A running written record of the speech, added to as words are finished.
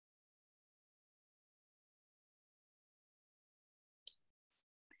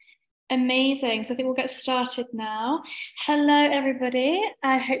Amazing. So I think we'll get started now. Hello, everybody.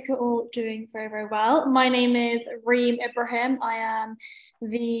 I hope you're all doing very, very well. My name is Reem Ibrahim.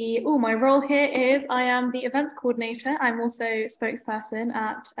 My role here is I am the events coordinator. I'm also spokesperson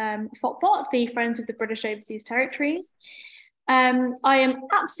at FOTBOT, the Friends of the British Overseas Territories. I am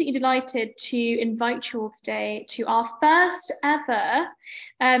absolutely delighted to invite you all today to our first ever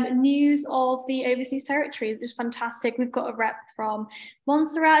news of the overseas territories, which is fantastic. We've got a rep from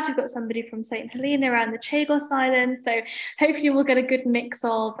Montserrat, we've got somebody from St. Helena around the Chagos Islands. So hopefully we'll get a good mix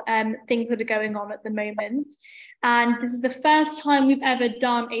of things that are going on at the moment. And this is the first time we've ever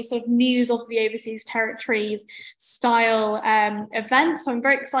done a sort of news of the overseas territories style event. So I'm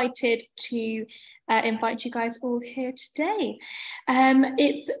very excited to invite you guys all here today.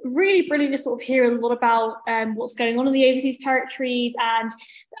 It's really brilliant to sort of hear a lot about what's going on in the overseas territories. And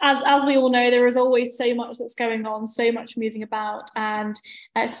as we all know, there is always so much that's going on, so much moving about, and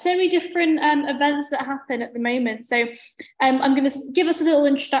so many different events that happen at the moment. So I'm going to give us a little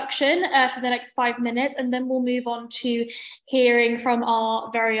introduction for the next 5 minutes, and then we'll move on to hearing from our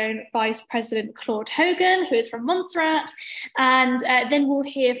very own Vice President Claude Hogan, who is from Montserrat, and then we'll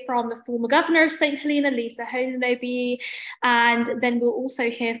hear from the former Governor of St. Helena, Honan, and then we'll also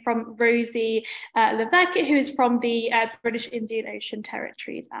hear from Rosy Leveque, who is from the British Indian Ocean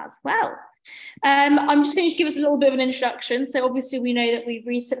Territories as well. I'm just going to give us a little bit of an introduction. So obviously we know that we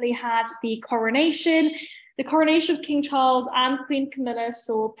recently had the coronation. The coronation of King Charles and Queen Camilla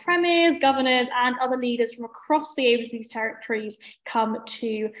saw premiers, governors, and other leaders from across the overseas territories come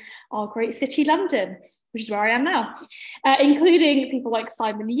to our great city, London, which is where I am now, including people like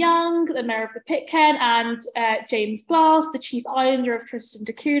Simon Young, the Mayor of the Pitcairn, and James Glass, the Chief Islander of Tristan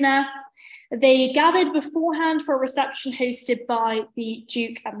da Cunha. They gathered beforehand for a reception hosted by the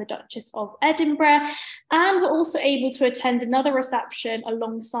Duke and the Duchess of Edinburgh, and were also able to attend another reception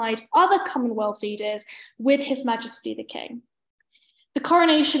alongside other Commonwealth leaders with His Majesty the King. The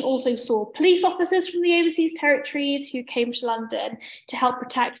coronation also saw police officers from the overseas territories who came to London to help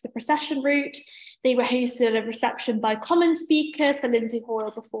protect the procession route. They were hosted at a reception by Commons Speaker Sir Lindsay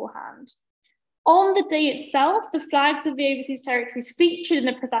Hoyle beforehand. On the day itself, the flags of the overseas territories featured in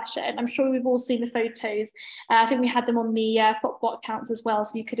the procession. I'm sure we've all seen the photos. I think we had them on the FOTBOT accounts as well,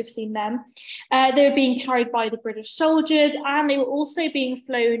 so you could have seen them. They were being carried by the British soldiers, and they were also being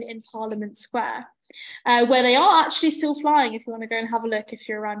flown in Parliament Square, where they are actually still flying if you want to go and have a look if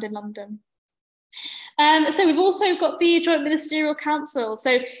you're around in London. So we've also got the Joint Ministerial Council.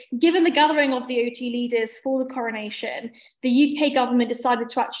 So given the gathering of the OT leaders for the coronation, the UK government decided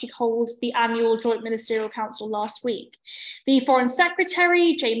to actually hold the annual Joint Ministerial Council last week. The Foreign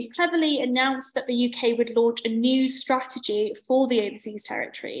Secretary, James Cleverly, announced that the UK would launch a new strategy for the overseas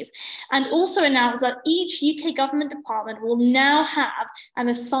territories, and also announced that each UK government department will now have an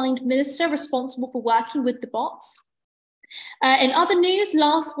assigned minister responsible for working with the bots. In other news,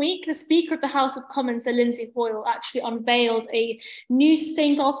 last week, the Speaker of the House of Commons, Sir Lindsay Hoyle, actually unveiled a new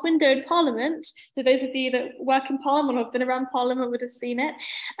stained glass window in Parliament. So those of you that work in Parliament or have been around Parliament would have seen it,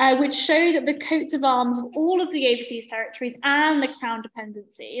 which showed that the coats of arms of all of the overseas territories and the Crown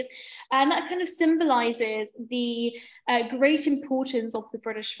dependencies. And that kind of symbolises the great importance of the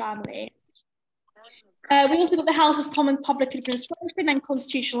British family. We also got the House of Commons Public Administration and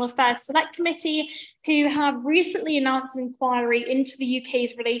Constitutional Affairs Select Committee, who have recently announced an inquiry into the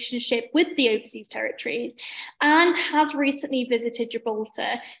UK's relationship with the overseas territories, and has recently visited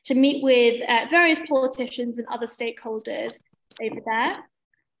Gibraltar to meet with various politicians and other stakeholders over there.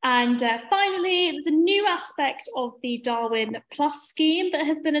 And finally, there's a new aspect of the Darwin Plus scheme that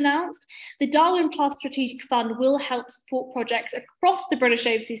has been announced. The Darwin Plus Strategic Fund will help support projects across the British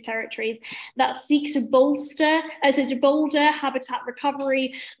overseas territories that seek to bolster habitat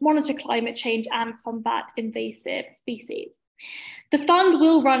recovery, monitor climate change, and combat invasive species. The fund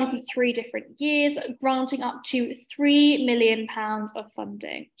will run for 3 different years, granting up to £3 million of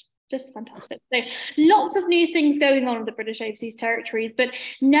funding. Just fantastic. So lots of new things going on in the British overseas territories, but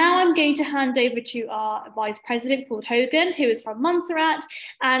now I'm going to hand over to our Vice President, Claude Hogan, who is from Montserrat,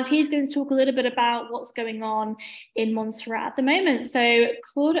 and he's going to talk a little bit about what's going on in Montserrat at the moment. So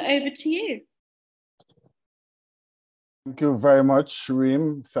Claude, over to you. Thank you very much,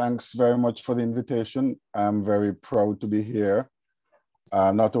 Reem. Thanks very much for the invitation. I'm very proud to be here,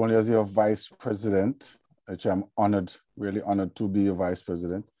 not only as your Vice President, which I'm honored, really honored to be your Vice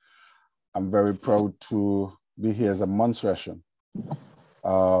President. I'm very proud to be here as a Montserratian.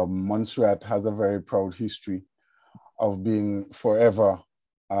 Montserrat has a very proud history of being forever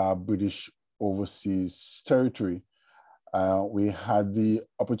a British overseas territory. We had the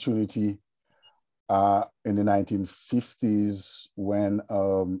opportunity in the 1950s when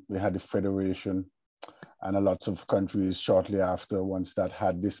we had the Federation, and a lot of countries shortly after, once that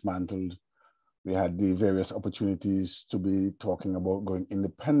had dismantled, we had the various opportunities to be talking about going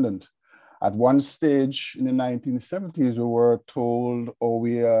independent. At one stage in the 1970s, we were told, or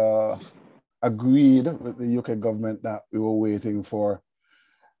we agreed with the UK government that we were waiting for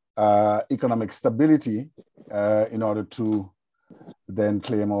economic stability in order to then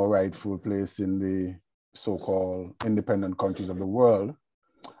claim our rightful place in the so-called independent countries of the world.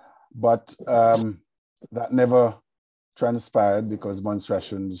 But that never transpired because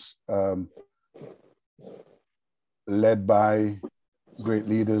Montserratians, led by great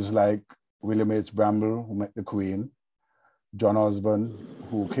leaders like William H. Bramble, who met the Queen, John Osborne,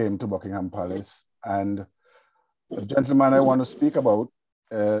 who came to Buckingham Palace, and the gentleman I want to speak about,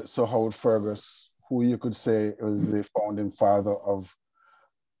 Sir Howard Fergus, who you could say was the founding father of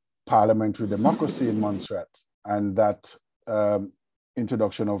parliamentary democracy in Montserrat, and that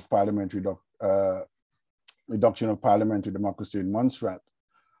introduction of reduction of parliamentary democracy in Montserrat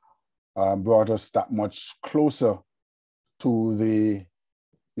brought us that much closer to the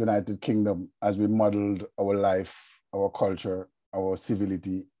United Kingdom as we modeled our life, our culture, our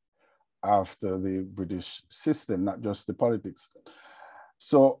civility after the British system, not just the politics.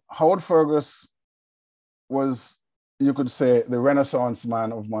 So Howard Fergus was, you could say, the Renaissance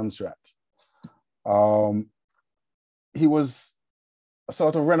man of Montserrat. He was a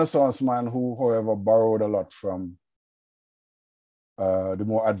sort of Renaissance man who, however, borrowed a lot from the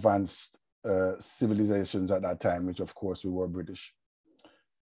more advanced civilizations at that time, which of course we were British.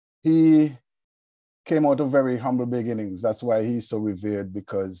 He came out of very humble beginnings. That's why he's so revered,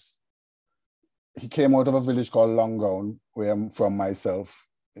 because he came out of a village called Longgown, where I'm from myself.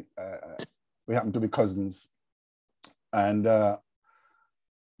 We happen to be cousins. And,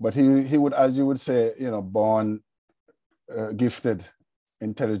 but he would, as you would say, you know, born gifted,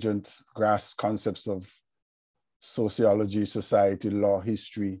 intelligent, grasped concepts of sociology, society, law,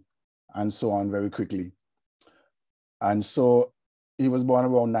 history, and so on very quickly. And so he was born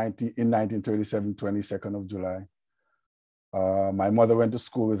around in 1937, 22nd of July. My mother went to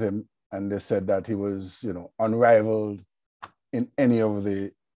school with him, and they said that he was, you know, unrivaled in any of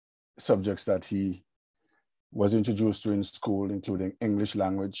the subjects that he was introduced to in school, including English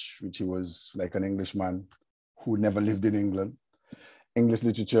language, which he was like an Englishman who never lived in England, English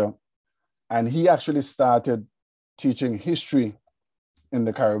literature. And he actually started teaching history in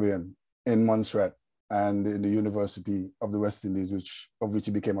the Caribbean, in Montserrat, and in the University of the West Indies, of which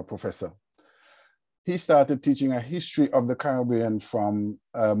he became a professor. He started teaching a history of the Caribbean from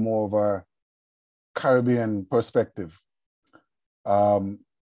more of a Caribbean perspective. When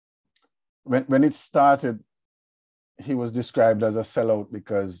it started, he was described as a sellout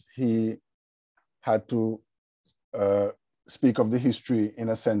because he had to speak of the history in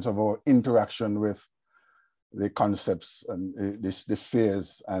a sense of our interaction with the concepts and the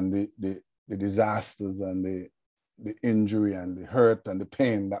fears and the disasters and the injury and the hurt and the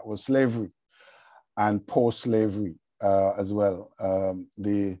pain that was slavery and post-slavery as well.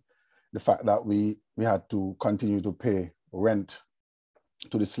 The fact that we had to continue to pay rent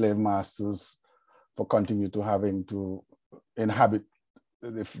to the slave masters for continue to having to inhabit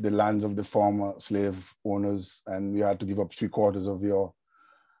the lands of the former slave owners, and you had to give up 3/4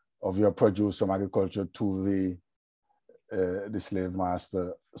 of your produce from agriculture to the slave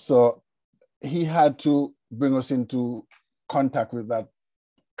master. So he had to bring us into contact with that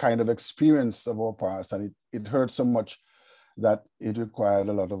kind of experience of our past, and it hurt so much that it required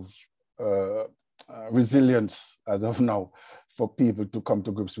a lot of resilience as of now for people to come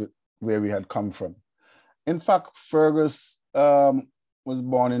to grips with where we had come from. In fact, Fergus was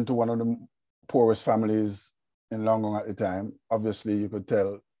born into one of the poorest families in Longong at the time. Obviously, you could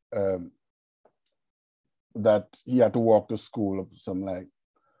tell that he had to walk to school some like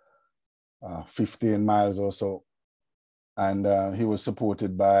 15 miles or so. And he was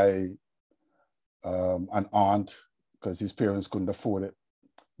supported by an aunt because his parents couldn't afford it.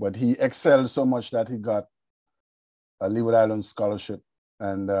 But he excelled so much that he got a Leeward Islands scholarship.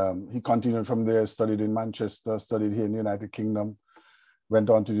 And he continued from there, studied in Manchester, studied here in the United Kingdom,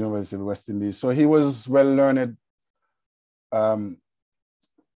 went on to the University of the West Indies. So he was well learned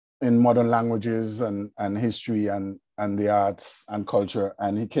in modern languages and history and the arts and culture.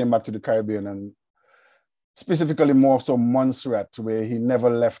 And he came back to the Caribbean, and specifically more so Montserrat, where he never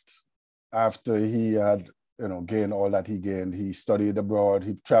left after he had, you know, gained all that he gained. He studied abroad,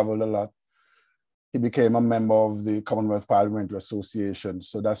 he traveled a lot. He became a member of the Commonwealth Parliamentary Association.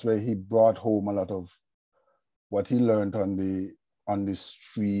 So that's where he brought home a lot of what he learned on the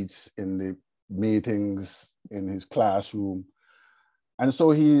streets, in the meetings in his classroom. And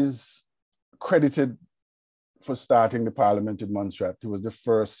so he's credited for starting the parliament in Montserrat. He was the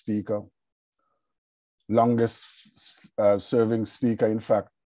first speaker, longest serving speaker, in fact,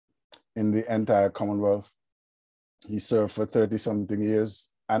 in the entire Commonwealth. He served for 30-something years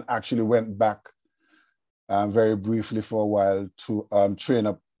and actually went back very briefly for a while to train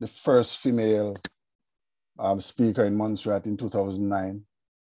up the first female speaker in Montserrat in 2009.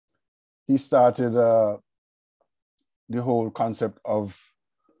 He started the whole concept of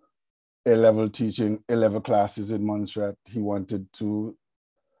A-level teaching, A-level classes in Montserrat. He wanted to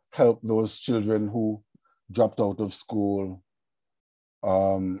help those children who dropped out of school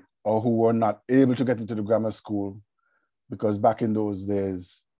or who were not able to get into the grammar school, because back in those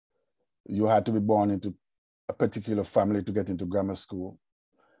days, you had to be born into a particular family to get into grammar school.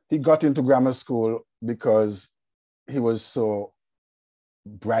 He got into grammar school because he was so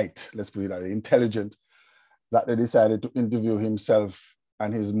bright, let's put it that way, intelligent, that they decided to interview himself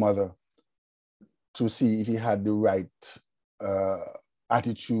and his mother to see if he had the right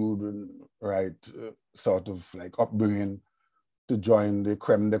attitude and right sort of like upbringing to join the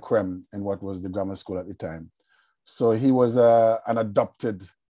creme de creme in what was the grammar school at the time. So he was an adopted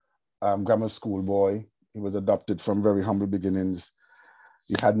grammar school boy. He was adopted from very humble beginnings.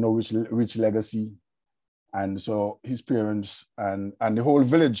 He had no rich legacy. And so his parents and the whole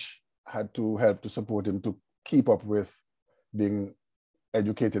village had to help to support him to keep up with being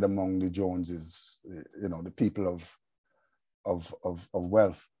educated among the Joneses, you know, the people of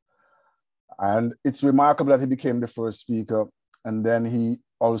wealth. And it's remarkable that he became the first speaker. And then he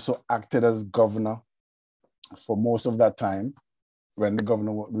also acted as governor for most of that time. When the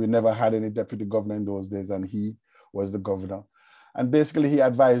governor, we never had any deputy governor in those days, and he was the governor. And basically he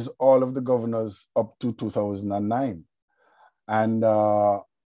advised all of the governors up to 2009. And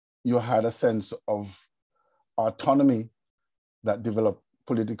you had a sense of autonomy that developed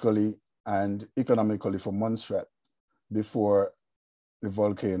politically and economically for Montserrat before the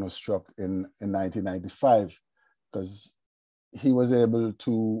volcano struck in 1995, because he was able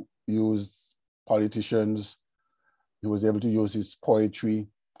to use politicians, he was able to use his poetry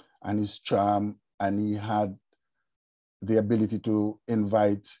and his charm, and he had the ability to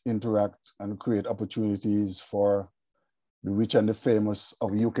invite, interact, and create opportunities for the rich and the famous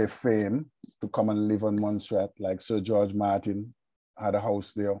of UK fame to come and live on Montserrat, like Sir George Martin had a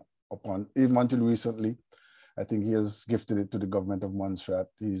house there even until recently. I think he has gifted it to the government of Montserrat.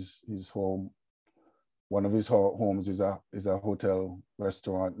 His home, one of his homes is a hotel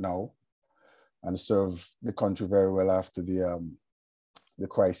restaurant now, and served the country very well after the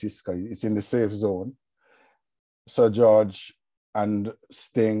crisis, because it's in the safe zone. Sir George and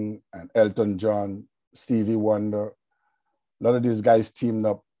Sting and Elton John, Stevie Wonder, a lot of these guys teamed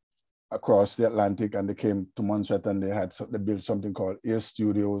up across the Atlantic, and they came to Montserrat, and they built something called Air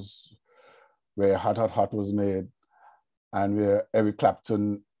Studios, where Hot Hot Hot was made, and where Eric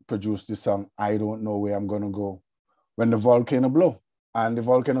Clapton produced the song I Don't Know Where I'm Gonna Go when the volcano blew. And the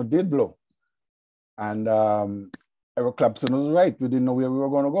volcano did blow. And Eric Clapton was right. We didn't know where we were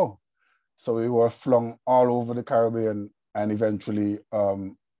gonna go. So we were flung all over the Caribbean, and eventually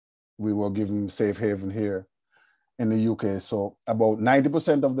we were given safe haven here in the UK. So about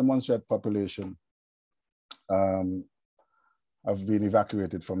 90% of the Montserrat population have been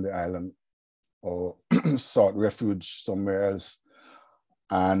evacuated from the island or sought refuge somewhere else.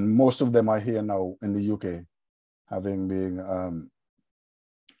 And most of them are here now in the UK, having been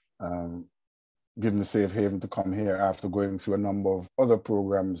given safe haven to come here after going through a number of other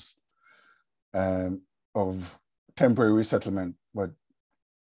programs of temporary resettlement, but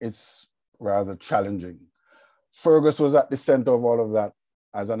it's rather challenging. Fergus was at the center of all of that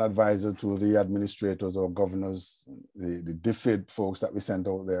as an advisor to the administrators or governors, the DFID folks that we sent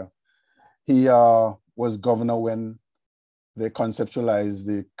out there. He was governor when they conceptualized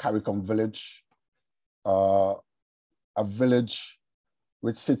the CARICOM village, a village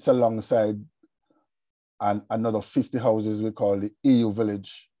which sits alongside another 50 houses we call the EU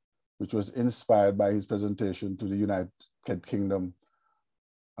village, which was inspired by his presentation to the United Kingdom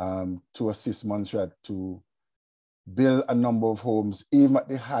to assist Montserrat to build a number of homes, even at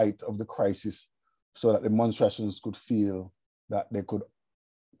the height of the crisis, so that the Montserratians could feel that they could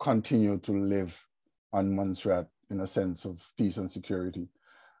continue to live on Montserrat in a sense of peace and security.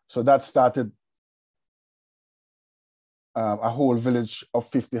 So that started a whole village of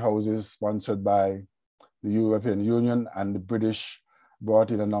 50 houses sponsored by the European Union, and the British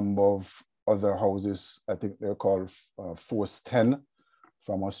brought in a number of other houses. I think they're called Force 10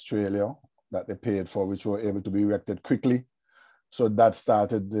 from Australia that they paid for, which were able to be erected quickly. So that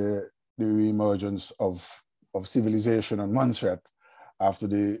started the the reemergence of civilization on Montserrat after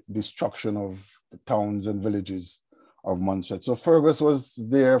the destruction of the towns and villages of Montserrat. So Fergus was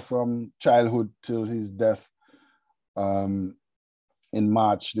there from childhood till his death in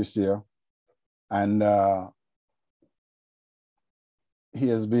March this year. And he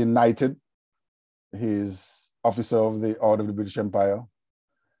has been knighted. He's officer of the Order of the British Empire.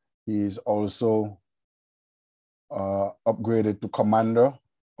 He's also upgraded to commander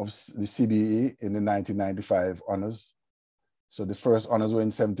of the CBE in the 1995 honors. So the first honors were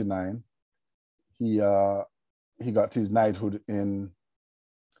in 79. He got his knighthood in,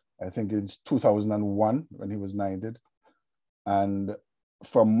 I think it's 2001 when he was knighted. And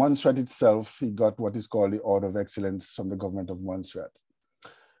from Montserrat itself, he got what is called the Order of Excellence from the government of Montserrat.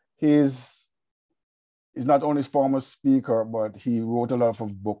 He's not only a former speaker, but he wrote a lot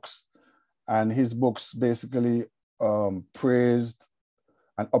of books. And his books basically praised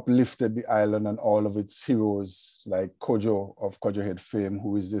and uplifted the island and all of its heroes, like Kojo of Kojo Head fame,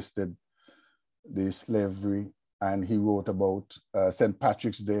 who resisted the slavery. And he wrote about St.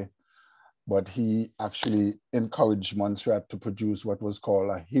 Patrick's Day, but he actually encouraged Montserrat to produce what was called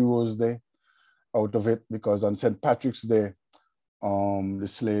a Heroes Day out of it, because on St. Patrick's Day, the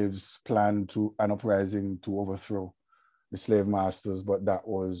slaves planned an uprising to overthrow the slave masters, but that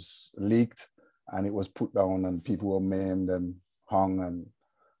was leaked and it was put down and people were maimed and hung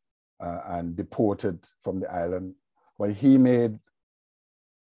and deported from the island. Well, he made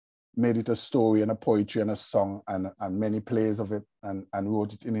it a story and a poetry and a song and many plays of it, and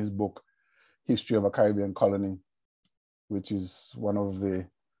wrote it in his book, History of a Caribbean Colony, which is one of the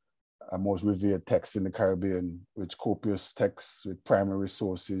most revered texts in the Caribbean, with copious texts with primary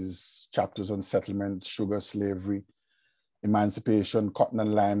sources, chapters on settlement, sugar, slavery, emancipation, cotton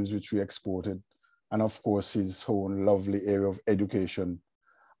and limes, which we exported, and of course his own lovely area of education,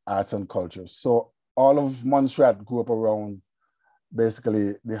 arts and culture. So all of Montserrat grew up around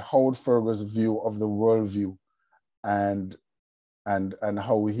basically the Howard Fergus view of the worldview, and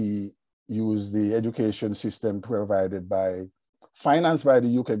how he used the education system financed by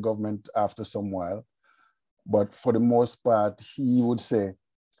the UK government after some while. But for the most part, he would say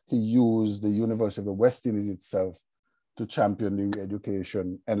he used the University of the West Indies itself to champion the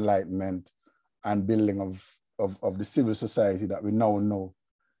education, enlightenment, and building of the civil society that we now know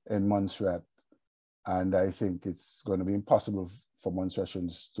in Montserrat. And I think it's going to be impossible for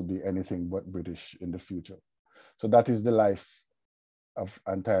Montserratians to be anything but British in the future. So that is the life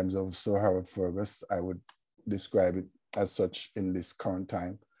and times of Sir Howard Fergus. I would describe it as such in this current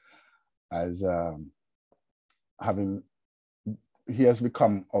time, as he has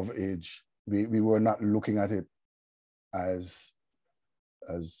become of age. We were not looking at it as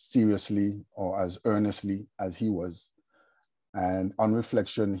seriously or as earnestly as he was. And on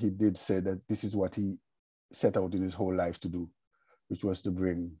reflection, he did say that this is what he set out in his whole life to do, which was to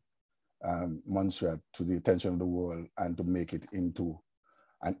bring Montserrat to the attention of the world and to make it into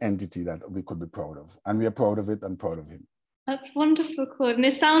an entity that we could be proud of. And we are proud of it and proud of him. That's wonderful, Claude. And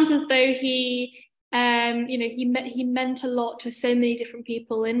it sounds as though he meant a lot to so many different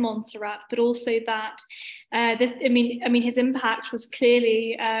people in Montserrat, but also that his impact was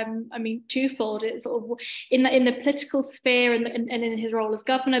clearly twofold. It's sort of in the political sphere and in his role as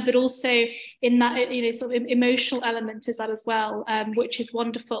governor, but also in that sort of emotional element is that as well, which is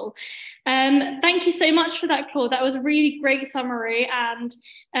wonderful. Thank you so much for that, Claude. That was a really great summary, and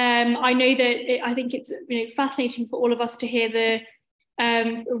I know that I think it's fascinating for all of us to hear the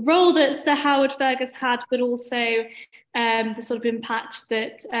role that Sir Howard Fergus had, but also the sort of impact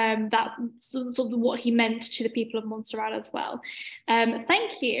that that sort of what he meant to the people of Montserrat as well.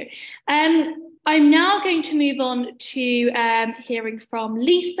 Thank you. I'm now going to move on to hearing from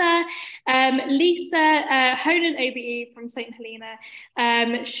Lisa. Lisa Honan OBE from St.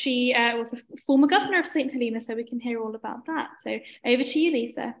 Helena. She was the former governor of St. Helena, so we can hear all about that. So over to you,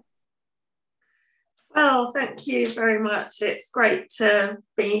 Lisa. Well, thank you very much. It's great to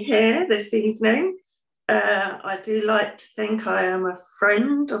be here this evening. I do like to think I am a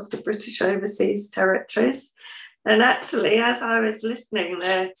friend of the British Overseas Territories. And actually, as I was listening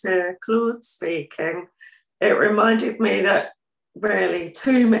there to Claude speaking, it reminded me that really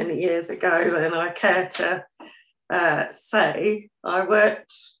too many years ago than I care to say, I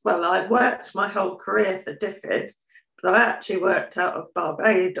worked my whole career for DFID, but I actually worked out of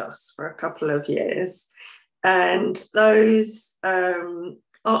Barbados for a couple of years. And those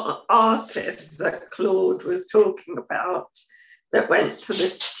artists that Claude was talking about that went to the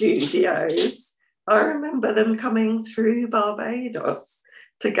studios, I remember them coming through Barbados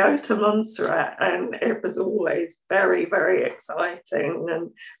to go to Montserrat, and it was always very, very exciting.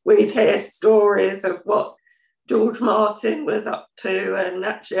 And we'd hear stories of what George Martin was up to, and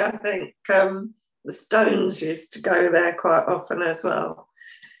actually I think the Stones used to go there quite often as well.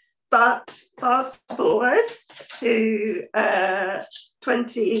 But fast forward to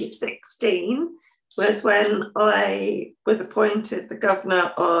 2016 was when I was appointed the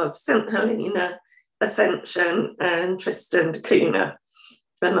governor of St Helena, Ascension and Tristan da Cunha,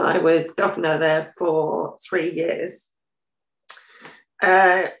 and I was governor there for 3 years.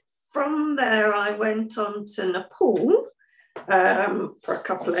 From there, I went on to Nepal for a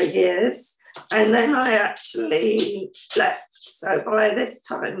couple of years, and then I actually left. So by this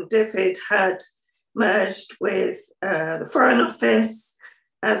time, David had merged with the Foreign Office,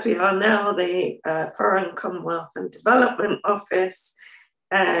 as we are now the Foreign Commonwealth and Development Office,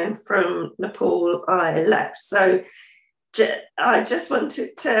 and from Nepal I left. So I just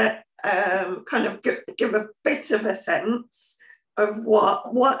wanted to kind of give a bit of a sense of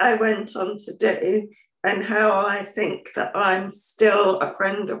what I went on to do and how I think that I'm still a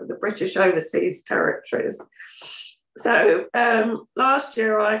friend of the British Overseas Territories. So last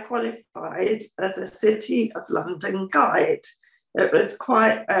year I qualified as a City of London guide. It was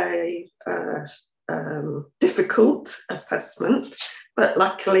quite a difficult assessment, but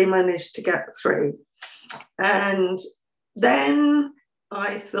luckily managed to get through. And then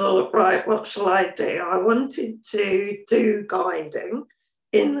I thought, right, what shall I do? I wanted to do guiding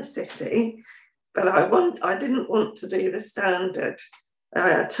in the city, but I didn't want to do the standard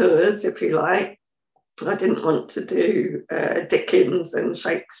tours, if you like. I didn't want to do Dickens and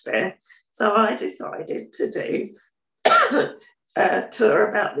Shakespeare. So I decided to do a tour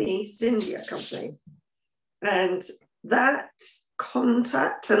about the East India Company. And that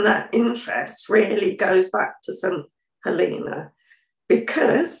contact and that interest really goes back to St Helena,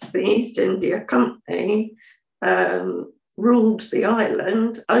 because the East India Company ruled the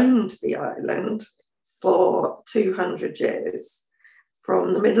island, owned the island for 200 years,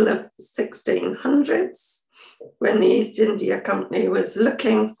 from the middle of 1600s, when the East India Company was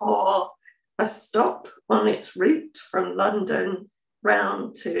looking for a stop on its route from London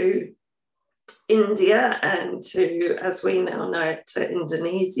round to India and to, as we now know it, to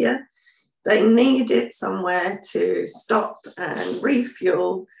Indonesia. They needed somewhere to stop and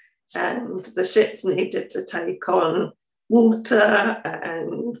refuel, and the ships needed to take on water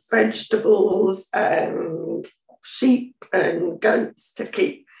and vegetables and sheep and goats to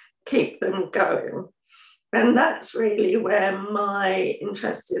keep them going. And that's really where my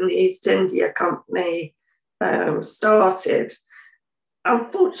interest in the East India Company started.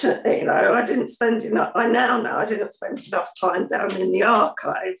 Unfortunately, though, I now know I didn't spend enough time down in the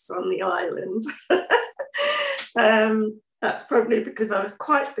archives on the island. That's probably because I was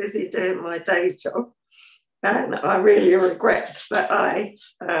quite busy doing my day job. And I really regret that I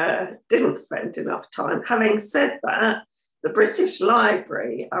didn't spend enough time. Having said that, the British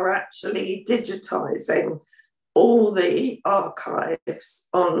Library are actually digitising all the archives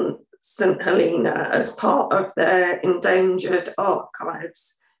on St Helena as part of their Endangered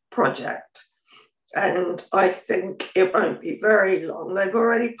Archives project. And I think it won't be very long. They've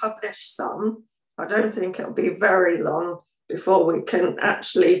already published some. I don't think it'll be very long before we can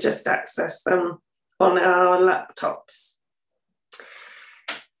actually just access them on our laptops.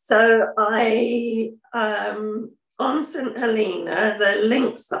 So on St Helena, the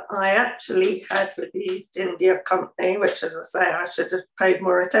links that I actually had with the East India Company, which, as I say, I should have paid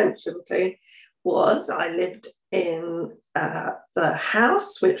more attention to, was I lived in the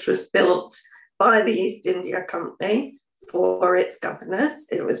house which was built by the East India Company for its governors.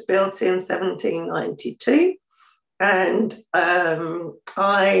 It was built in 1792. And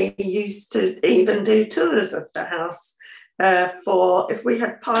I used to even do tours of the house for if we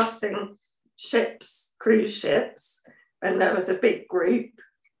had passing ships, cruise ships, and there was a big group,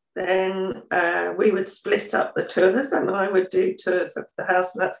 then we would split up the tours and I would do tours of the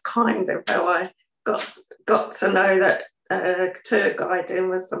house. And that's kind of how I got to know that tour guiding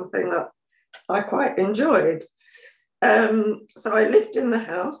was something that I quite enjoyed. So I lived in the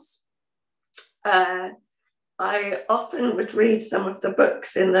house. I often would read some of the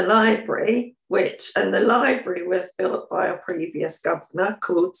books in the library, and the library was built by a previous governor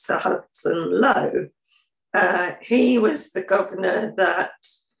called Sir Hudson Lowe. He was the governor that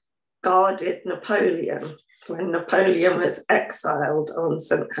guarded Napoleon when Napoleon was exiled on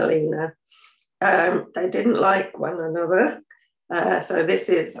St Helena. They didn't like one another. So this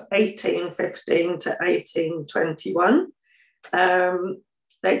is 1815 to 1821.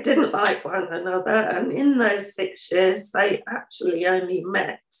 they didn't like one another. And in those 6 years, they actually only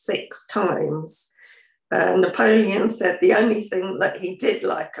met 6 times. Napoleon said the only thing that he did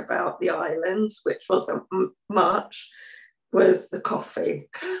like about the island, which wasn't much, was the coffee.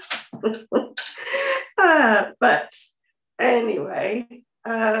 But anyway,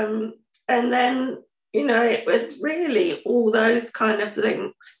 and then, you know, it was really all those kind of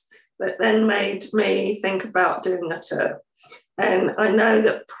links that then made me think about doing a tour. And I know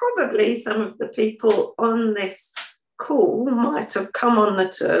that probably some of the people on this call might have come on the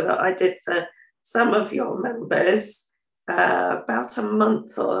tour that I did for some of your members about a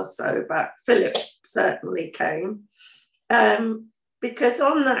month or so back. Philip certainly came. Because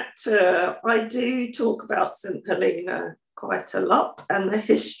on that tour, I do talk about St. Helena quite a lot and the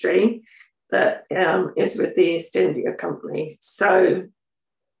history that is with the East India Company. So,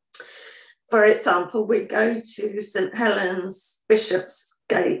 for example, we go to St. Helen's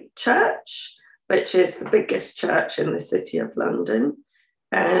Bishopsgate Church, which is the biggest church in the City of London.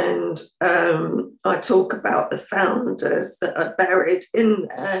 And I talk about the founders that are buried in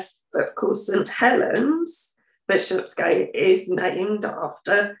there. But of course, St. Helen's Bishopsgate is named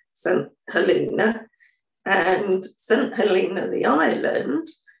after St. Helena. And St. Helena, the island,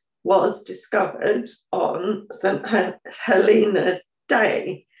 was discovered on St. Helena's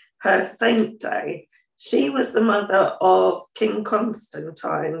Day, her saint day. She was the mother of King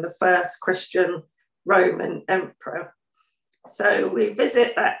Constantine, the first Christian Roman emperor. So we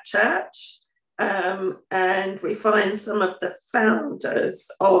visit that church and we find some of the founders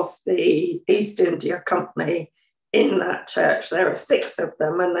of the East India Company in that church. There are 6 of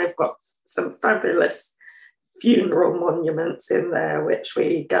them, and they've got some fabulous funeral monuments in there, which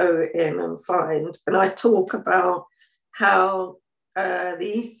we go in and find. And I talk about how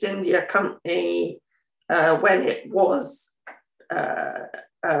the East India Company, when it was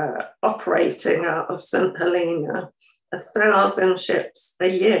operating out of St. Helena, 1,000 ships a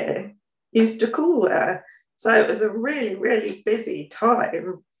year used to call there. So it was a really, really busy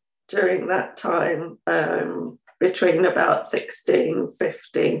time during that time, between about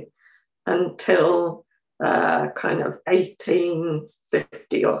 1650 until kind of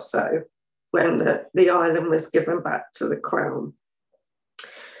 1850 or so, when the island was given back to the Crown.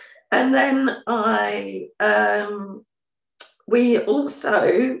 And then we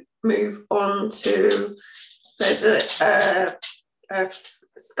also move on to, there's a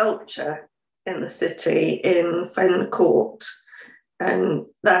sculpture in the city in Fen Court, and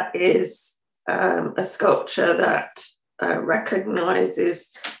that is a sculpture that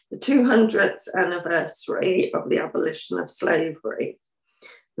recognises the 200th anniversary of the abolition of slavery.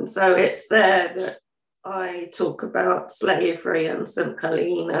 And so it's there that I talk about slavery and St.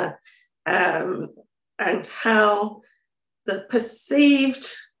 Helena, and how the perceived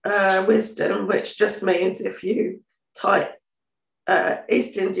wisdom, which just means if you type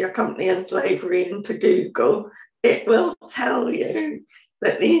East India Company and slavery into Google, it will tell you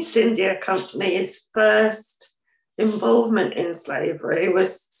that the East India Company's first involvement in slavery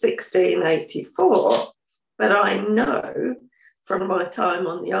was 1684. But I know from my time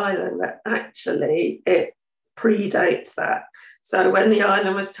on the island that actually it predates that. So when the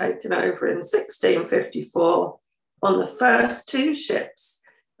island was taken over in 1654, on the first 2 ships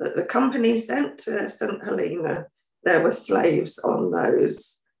that the company sent to St. Helena, there were slaves on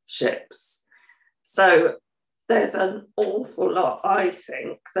those ships. So there's an awful lot, I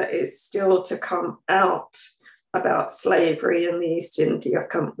think, that is still to come out about slavery in the East India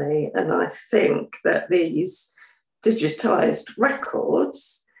Company. And I think that these digitised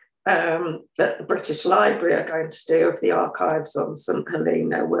records that the British Library are going to do of the archives on St.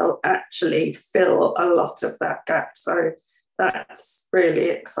 Helena will actually fill a lot of that gap. So that's really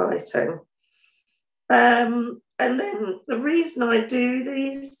exciting. And then the reason I do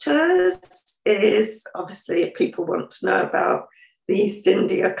these tours is obviously people want to know about the East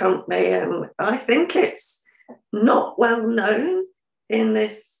India Company, and I think it's not well known in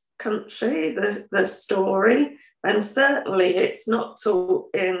this country, the story, and certainly it's not taught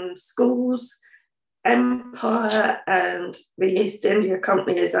in schools. Empire and the East India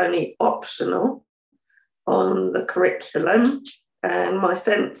Company is only optional on the curriculum, and my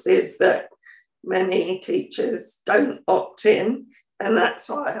sense is that many teachers don't opt in, and that's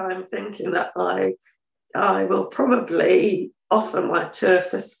why I'm thinking that I will probably offer my tour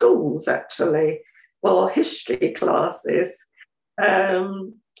for schools, actually, or history classes.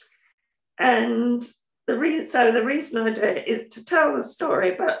 And the reason I do it is to tell the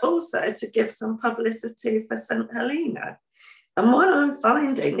story, but also to give some publicity for St. Helena. And what I'm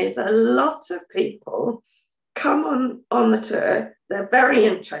finding is a lot of people come on the tour. They're very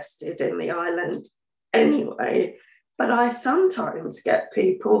interested in the island anyway, but I sometimes get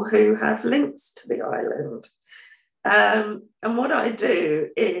people who have links to the island. And what I do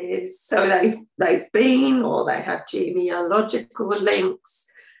is, so they've been, or they have genealogical links,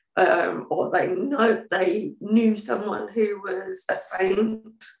 or they knew someone who was a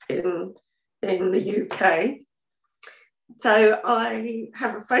saint in the UK. So I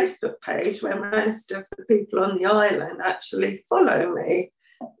have a Facebook page where most of the people on the island actually follow me,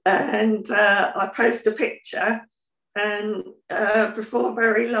 and I post a picture, and before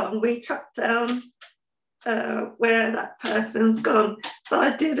very long we track down where that person's gone. So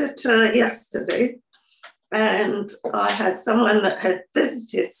I did a tour yesterday, and I had someone that had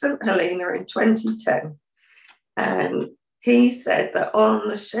visited St Helena in 2010, and he said that on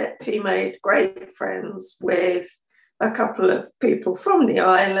the ship he made great friends with a couple of people from the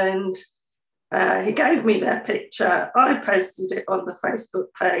island. He gave me their picture. I posted it on the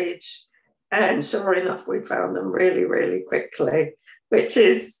Facebook page, and sure enough, we found them really, really quickly, which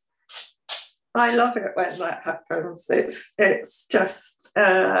is, I love it when that happens. It's just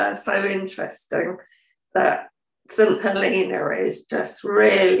so interesting that St Helena is just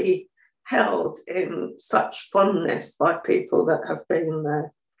really held in such fondness by people that have been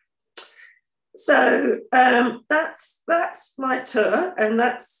there. So that's my tour, and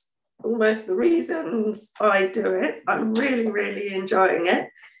that's almost the reasons I do it. I'm really, really enjoying it.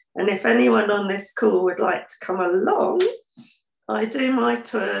 And if anyone on this call would like to come along, I do my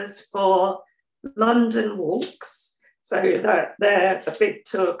tours for London Walks. So that they're a big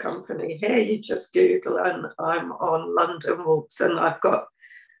tour company here. You just Google and I'm on London Walks, and I've got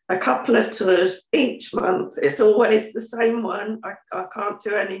a couple of tours each month. It's always the same one. I can't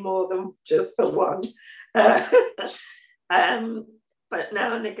do any more than just the one. But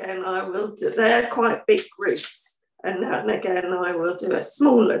now and again I will do, they're quite big groups, and now and again I will do a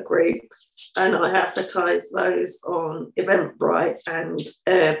smaller group, and I advertise those on Eventbrite and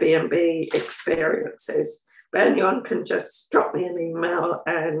Airbnb experiences. But anyone can just drop me an email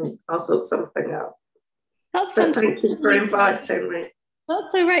and I'll sort something out. That's fantastic. Thank you for inviting me.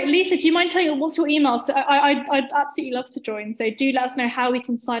 That's all right. Lisa, do you mind telling me what's your email? So I'd absolutely love to join. So do let us know how we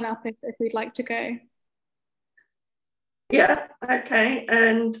can sign up if we'd like to go. Yeah, okay.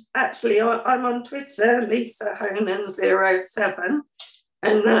 And actually, I'm on Twitter, Lisa Honan07,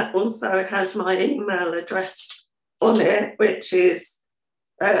 and that also has my email address on it, which is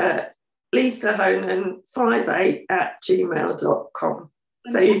lisahonan58@gmail.com.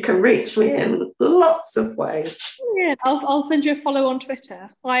 So you can reach me in lots of ways. Yeah, I'll send you a follow on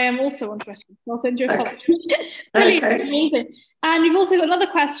Twitter. I am also on Twitter, so I'll send you a follow. Okay. Brilliant, Okay. amazing. And we've also got another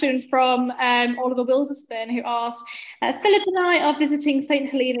question from Oliver Wilderspin, who asked, Philip and I are visiting St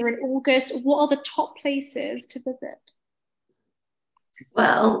Helena in August. What are the top places to visit?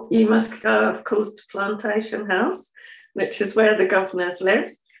 Well, you must go, of course, to Plantation House, which is where the governors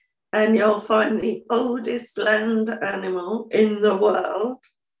lived. And you'll find the oldest land animal in the world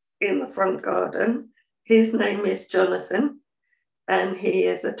in the front garden. His name is Jonathan, and he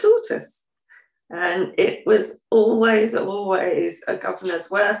is a tortoise. And it was always a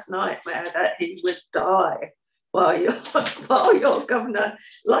governor's worst nightmare that he would die while you're governor.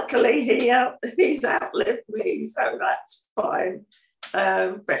 Luckily, he's outlived me, so that's fine.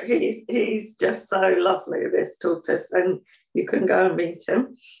 But he's just so lovely, this tortoise, and you can go and meet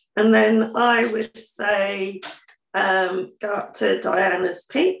him. And then I would say go up to Diana's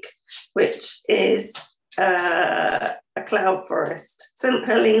Peak, which is a cloud forest. St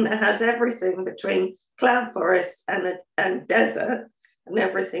Helena has everything between cloud forest and desert and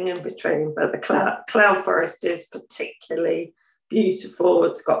everything in between, but the cloud forest is particularly beautiful.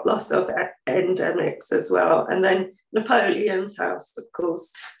 It's got lots of endemics as well. And then Napoleon's house, of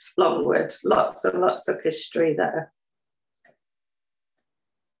course, Longwood, lots and lots of history there.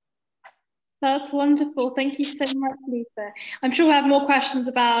 That's wonderful. Thank you so much, Lisa. I'm sure we'll have more questions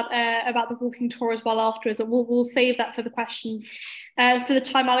about the walking tour as well afterwards, but we'll save that for the question, for the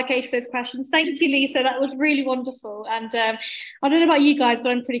time allocated for those questions. Thank you, Lisa. That was really wonderful. And I don't know about you guys, but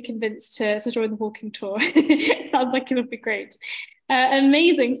I'm pretty convinced to join the walking tour. It sounds like it'll be great.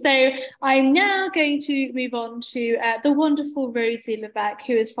 Amazing. So I'm now going to move on to the wonderful Rosy Leveque,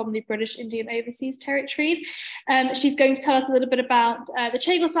 who is from the British Indian Overseas Territories. She's going to tell us a little bit about the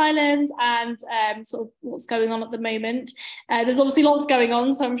Chagos Islands and sort of what's going on at the moment. There's obviously lots going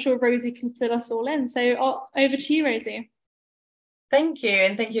on, so I'm sure Rosy can fill us all in. So over to you, Rosy. Thank you,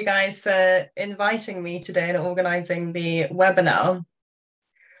 and thank you guys for inviting me today and organising the webinar.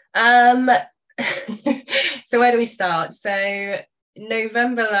 So where do we start? So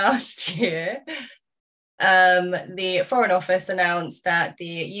November last year, the Foreign Office announced that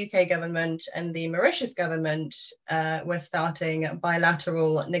the UK government and the Mauritius government were starting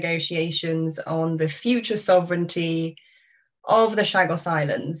bilateral negotiations on the future sovereignty of the Chagos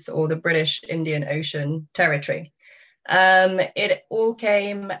Islands, or the British Indian Ocean Territory. It all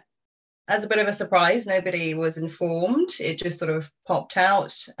came as a bit of a surprise. Nobody was informed. It just sort of popped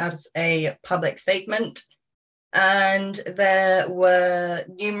out as a public statement. And there were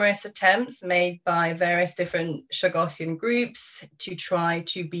numerous attempts made by various different Chagosian groups to try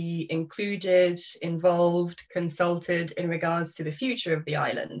to be included, involved, consulted in regards to the future of the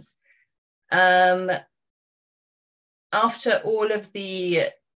islands. After all of the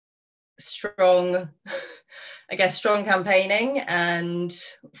strong campaigning and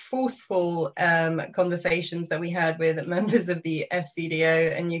forceful conversations that we had with members of the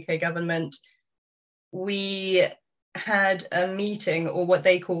FCDO and UK government, we had a meeting, or what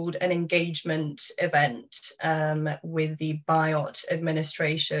they called an engagement event, with the BIOT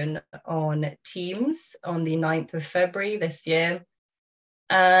administration on Teams on the 9th of February this year.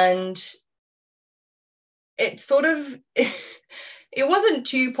 And it sort of, it wasn't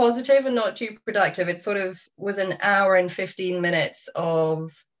too positive and not too productive. It sort of was an hour and 15 minutes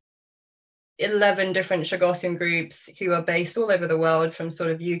of 11 different Chagosian groups who are based all over the world, from sort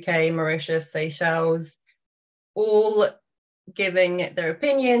of UK, Mauritius, Seychelles, all giving their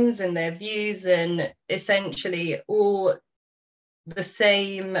opinions and their views, and essentially all the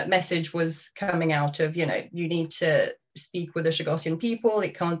same message was coming out of, you need to speak with the Chagosian people.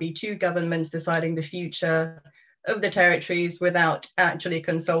 It can't be two governments deciding the future of the territories without actually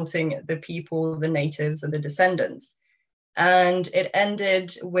consulting the people, the natives and the descendants. And it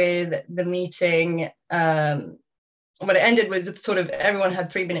ended with the meeting, it ended with sort of everyone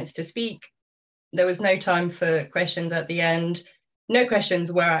had 3 minutes to speak. There was no time for questions at the end. No questions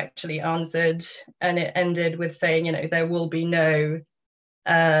were actually answered. And it ended with saying, there will be no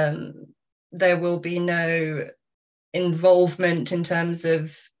involvement in terms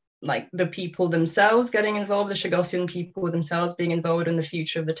of like the people themselves getting involved, the Chagosian people themselves being involved in the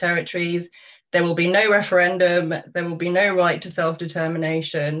future of the territories. There will be no referendum. There will be no right to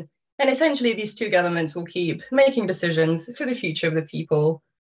self-determination. And essentially these two governments will keep making decisions for the future of the people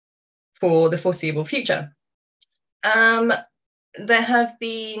for the foreseeable future. There have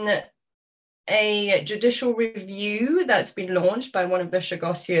been a judicial review that's been launched by one of the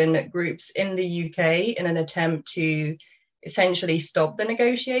Chagosian groups in the UK in an attempt to essentially stop the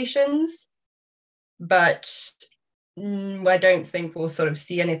negotiations. But I don't think we'll sort of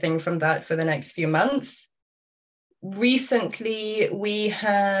see anything from that for the next few months. Recently, we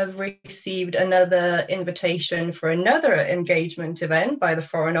have received another invitation for another engagement event by the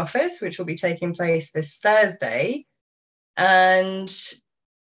Foreign Office, which will be taking place this Thursday. And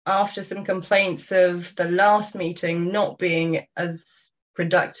after some complaints of the last meeting not being as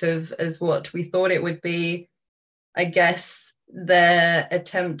productive as what we thought it would be, I guess they're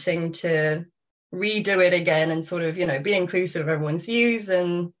attempting to redo it again and sort of, be inclusive of everyone's views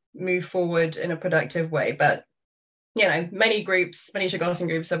and move forward in a productive way. But, many Chagosian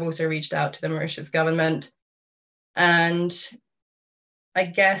groups have also reached out to the Mauritius government. And I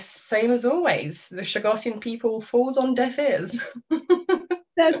guess, same as always, the Chagosian people falls on deaf ears.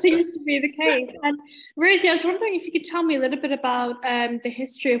 That seems to be the case. And Rosy, I was wondering if you could tell me a little bit about the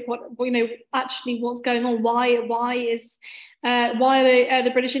history of what, actually what's going on. Why are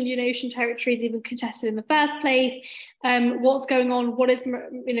the British Indian Ocean territories even contested in the first place? What's going on? What is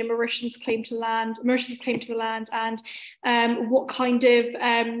Mauritius' claim to the land? And what kind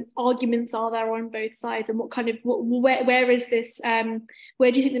of arguments are there on both sides? And what kind of where is this?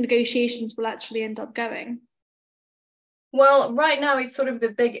 Where do you think the negotiations will actually end up going? Well, right now it's sort of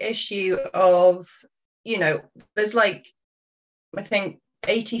the big issue of, there's I think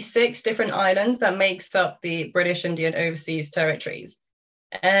 86 different islands that makes up the British Indian Overseas Territories.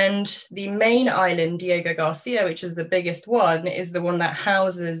 And the main island, Diego Garcia, which is the biggest one, is the one that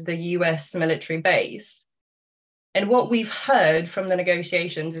houses the US military base. And what we've heard from the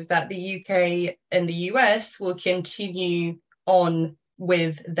negotiations is that the UK and the US will continue on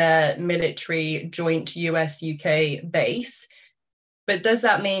with their military joint US-UK base. But does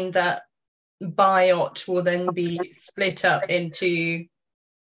that mean that BIOT will then be split up into,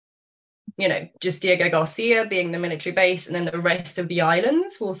 just Diego Garcia being the military base, and then the rest of the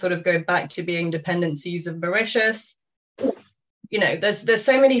islands will sort of go back to being dependencies of Mauritius? There's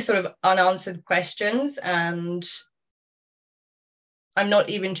so many sort of unanswered questions, and I'm not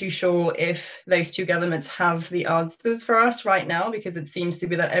even too sure if those two governments have the answers for us right now, because it seems to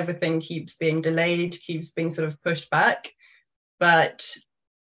be that everything keeps being delayed, keeps being sort of pushed back. But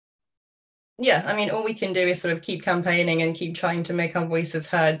yeah, I mean, all we can do is sort of keep campaigning and keep trying to make our voices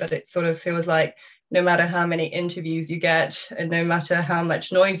heard, but it sort of feels like no matter how many interviews you get and no matter how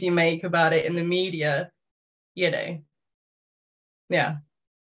much noise you make about it in the media, you know, yeah.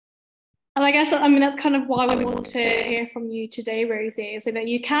 And I guess, I mean, that's kind of why we want to hear from you today, Rosy, so that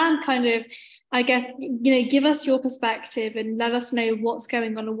you can kind of, I guess, give us your perspective and let us know what's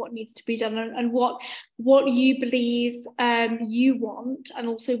going on and what needs to be done, and what you believe you want, and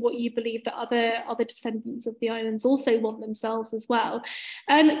also what you believe that other descendants of the islands also want themselves as well.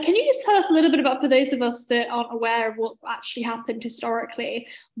 Can you just tell us a little bit about, for those of us that aren't aware of what actually happened historically,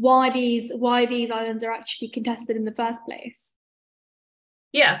 why these islands are actually contested in the first place?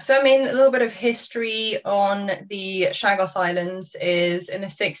 Yeah, so I mean, a little bit of history on the Chagos Islands is in the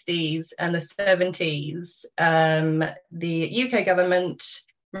 60s and the 70s. The UK government,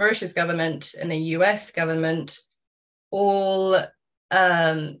 Mauritius government, and the US government all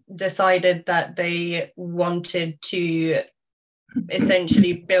decided that they wanted to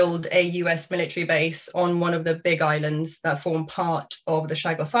essentially build a US military base on one of the big islands that form part of the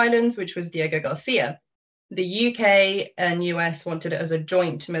Chagos Islands, which was Diego Garcia. The UK and US wanted it as a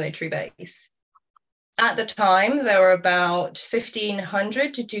joint military base. At the time, there were about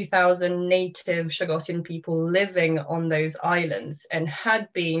 1,500 to 2,000 native Chagosian people living on those islands, and had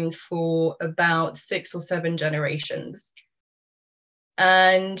been for about 6 or 7 generations.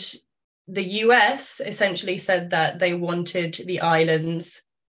 And the US essentially said that they wanted the islands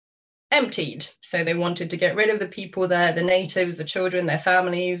emptied. So they wanted to get rid of the people there, the natives, the children, their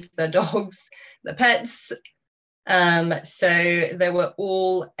families, their dogs, the pets. So they were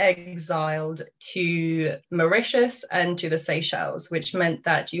all exiled to Mauritius and to the Seychelles, which meant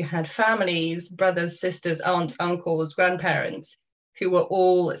that you had families, brothers, sisters, aunts, uncles, grandparents, who were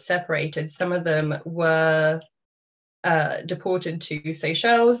all separated. Some of them were deported to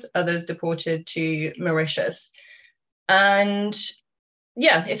Seychelles, others deported to Mauritius. And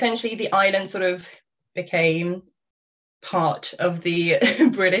yeah, essentially the island sort of became part of the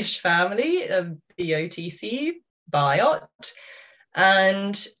British family of BOTC, Biot.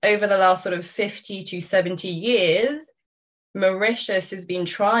 And over the last sort of 50 to 70 years, Mauritius has been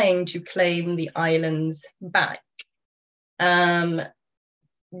trying to claim the islands back.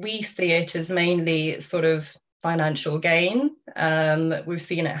 We see it as mainly sort of financial gain. We've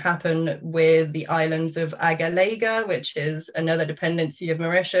seen it happen with the islands of Agalega, which is another dependency of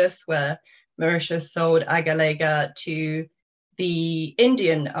Mauritius, where Mauritius sold Agalega to the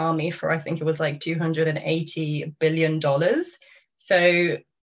Indian army for, I think it was like $280 billion. So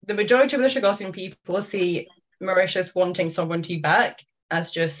the majority of the Chagosian people see Mauritius wanting sovereignty back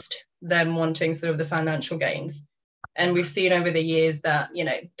as just them wanting sort of the financial gains. And we've seen over the years that,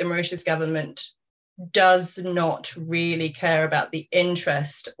 the Mauritius government does not really care about the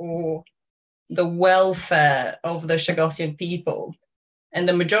interest or the welfare of the Chagosian people. And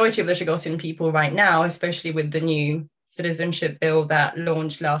the majority of the Chagosian people right now, especially with the new citizenship bill that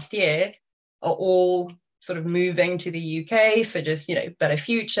launched last year, are all sort of moving to the UK for just, better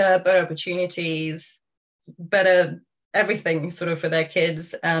future, better opportunities, better everything sort of for their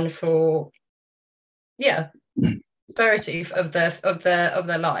kids and for, prosperity of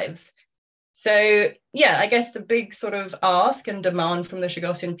their lives. So, I guess the big sort of ask and demand from the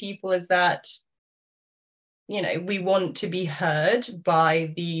Chagosian people is that, we want to be heard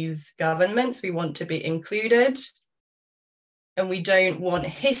by these governments. We want to be included. And we don't want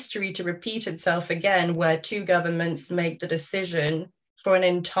history to repeat itself again, where 2 governments make the decision for an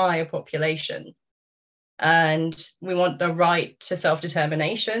entire population. And we want the right to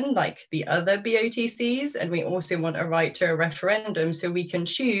self-determination, like the other BOTCs. And we also want a right to a referendum, so we can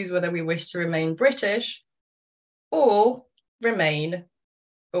choose whether we wish to remain British or remain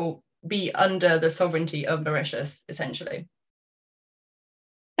or be under the sovereignty of Mauritius, essentially.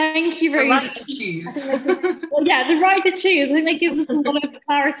 Thank you, Rosy. The right to choose. The right to choose. I think that gives us a lot of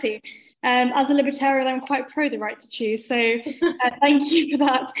clarity. As a libertarian, I'm quite pro the right to choose. So thank you for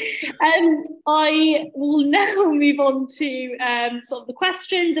that. I will now move on to sort of the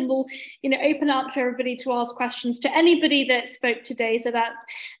questions, and we'll open up to everybody to ask questions to anybody that spoke today. So that's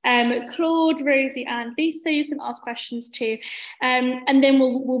Claude, Rosy, and Lisa. You can ask questions too, and then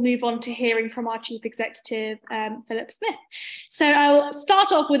we'll move on to hearing from our Chief Executive, Philip Smith. So I'll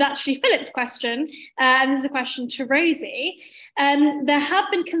start off with actually Philip's question, and this is a question to Rosy. There have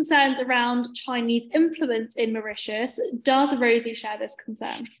been concerns around Chinese influence in Mauritius. Does Rosy share this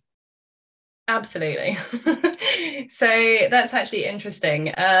concern? Absolutely. So that's actually interesting.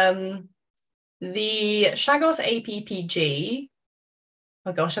 The Chagos APPG,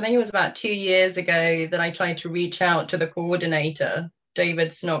 oh gosh, I think it was about 2 years ago that I tried to reach out to the coordinator, David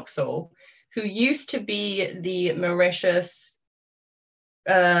Snoxall, who used to be the Mauritius,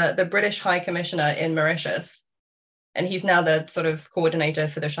 the British High Commissioner in Mauritius. And he's now the sort of coordinator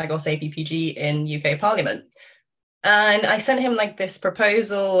for the Chagos APPG in UK Parliament. And I sent him like this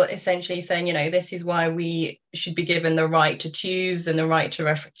proposal, essentially saying, you know, this is why we should be given the right to choose and the right to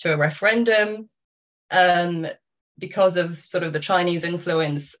a referendum, because of sort of the Chinese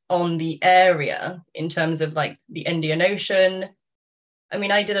influence on the area in terms of like the Indian Ocean. I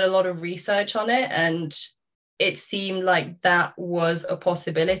mean, I did a lot of research on it, and it seemed like that was a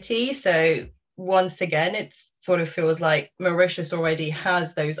possibility. So once again, it sort of feels like Mauritius already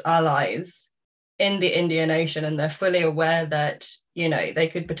has those allies in the Indian Ocean, and they're fully aware that, you know, they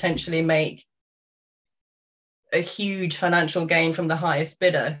could potentially make a huge financial gain from the highest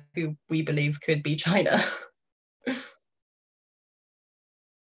bidder, who we believe could be China.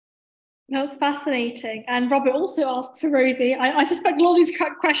 That's fascinating. And Robert also asks for Rosy. I suspect a lot of these be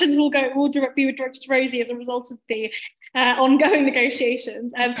directed to Rosy as a result of the ongoing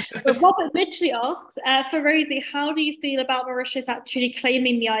negotiations. But Robert literally asks for Rosy, how do you feel about Mauritius actually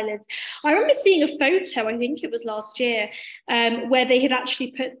claiming the islands? I remember seeing a photo, I think it was last year, where they had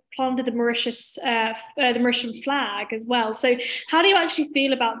actually planted the Mauritian flag as well. So how do you actually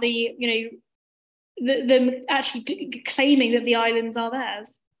feel about them actually claiming that the islands are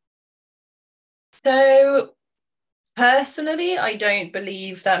theirs? So personally, I don't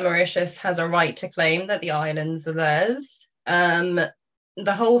believe that Mauritius has a right to claim that the islands are theirs. The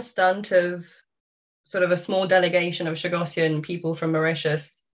whole stunt of sort of a small delegation of Chagosian people from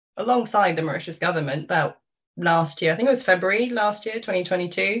Mauritius alongside the Mauritius government about last year, I think it was February last year,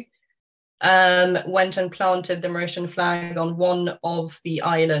 2022, went and planted the Mauritian flag on one of the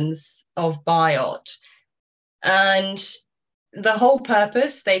islands of Biot. And the whole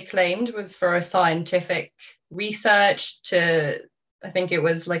purpose, they claimed, was for a scientific research to, I think it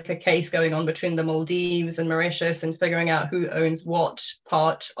was like a case going on between the Maldives and Mauritius and figuring out who owns what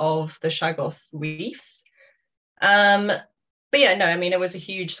part of the Chagos reefs. But yeah, no, I mean, it was a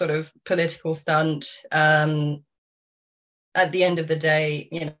huge sort of political stunt. At the end of the day,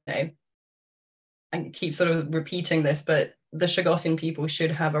 you know, I keep sort of repeating this, but the Chagosian people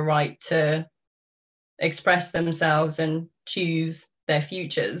should have a right to express themselves and choose their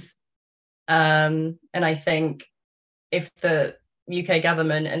futures. And I think if the UK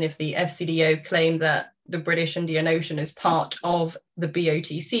government and if the FCDO claim that the British Indian Ocean is part of the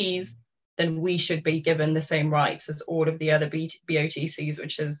BOTCs, then we should be given the same rights as all of the other BOTCs,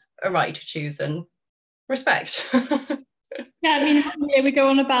 which is a right to choose and respect. Yeah, I mean, we go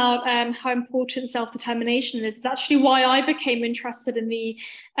on about how important self-determination is. It's actually why I became interested in the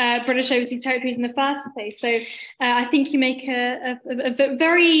British Overseas Territories in the first place. So I think you make a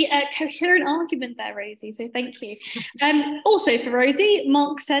very coherent argument there, Rosy. So thank you. Also for Rosy,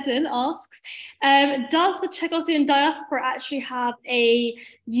 Mark Seddon asks, does the Chagosian diaspora actually have a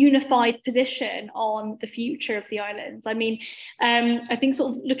unified position on the future of the islands? I mean, I think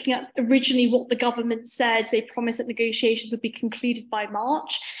sort of looking at originally what the government said, they promised that negotiations would be concluded by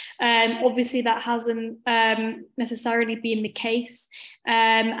March. Obviously, that hasn't necessarily been the case.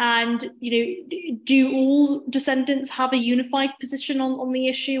 And do all descendants have a unified position on the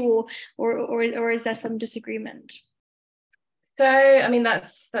issue, or is there some disagreement? So, I mean,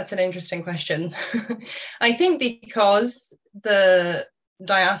 that's an interesting question. I think because the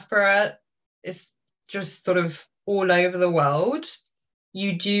diaspora is just sort of all over the world,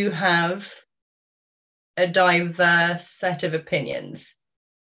 you do have a diverse set of opinions.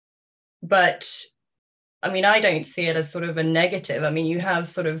 But I mean, I don't see it as sort of a negative. I mean, you have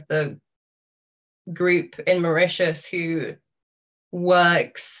sort of the group in Mauritius who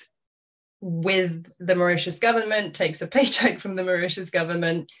works with the Mauritius government, takes a paycheck from the Mauritius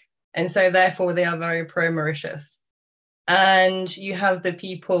government, and so therefore they are very pro-Mauritius. And you have the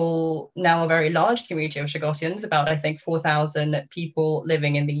people, now a very large community of Chagosians, about I think 4,000 people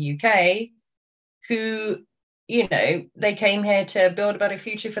living in the UK, who, you know, they came here to build a better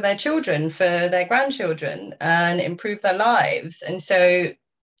future for their children, for their grandchildren, and improve their lives. And so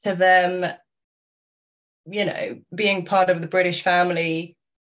to them, you know, being part of the British family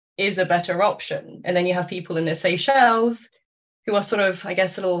is a better option. And then you have people in the Seychelles who are sort of, I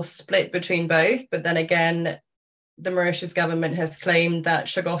guess, a little split between both. But then again, the Mauritius government has claimed that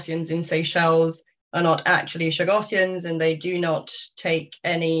Chagosians in Seychelles are not actually Chagosians, and they do not take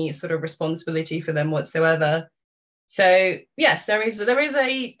any sort of responsibility for them whatsoever. So yes, there is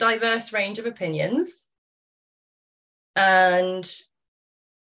a diverse range of opinions, and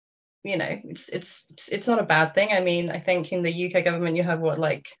you know, it's not a bad thing. I mean, I think in the UK government you have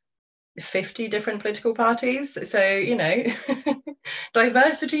 50 different political parties. So, you know,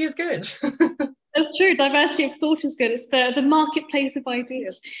 diversity is good. That's true. Diversity of thought is good. It's the marketplace of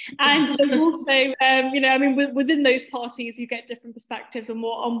ideas. And there's also, you know, I mean, within those parties, you get different perspectives on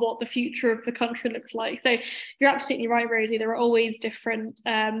what the future of the country looks like. So you're absolutely right, Rosie. There are always different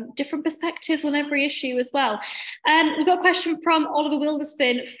perspectives on every issue as well. We've got a question from Oliver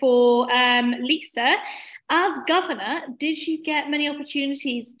Wilderspin for Lisa. As governor, did you get many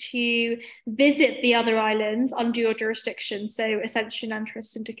opportunities to visit the other islands under your jurisdiction, so Ascension and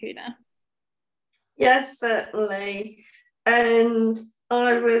Tristan da Cunha? Yes, certainly. And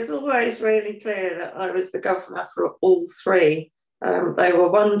I was always really clear that I was the governor for all three. They were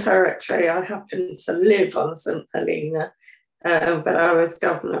one territory. I happened to live on St. Helena, but I was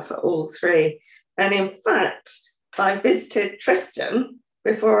governor for all three. And in fact, I visited Tristan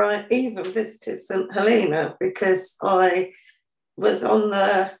before I even visited St. Helena, because I was on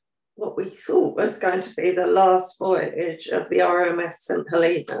what we thought was going to be the last voyage of the RMS St.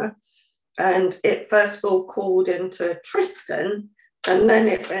 Helena. And it first of all called into Tristan, and then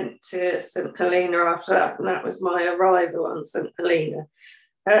it went to St. Helena after that, and that was my arrival on St. Helena.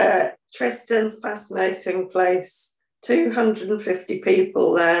 Tristan, fascinating place, 250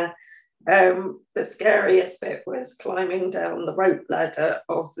 people there. The scariest bit was climbing down the rope ladder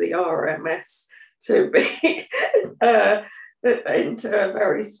of the RMS to be into a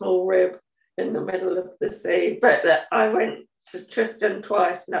very small rib in the middle of the sea. But I went to Tristan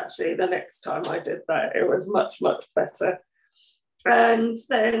twice, and actually the next time I did that, it was much, much better. And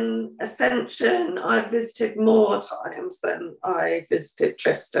then Ascension, I visited more times than I visited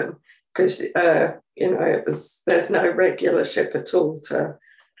Tristan, because you know, there's no regular ship at all to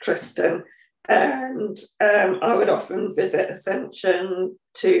Tristan. And I would often visit Ascension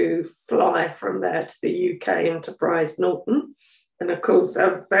to fly from there to the UK Enterprise Norton. And of course,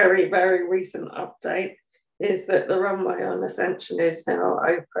 a very, very recent update is that the runway on Ascension is now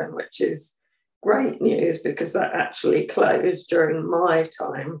open, which is great news, because that actually closed during my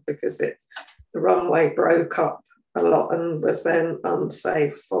time, because the runway broke up a lot and was then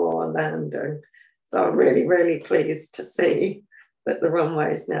unsafe for landing. So I'm really, really pleased to see that the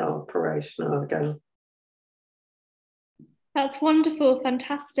runway is now operational again. That's wonderful,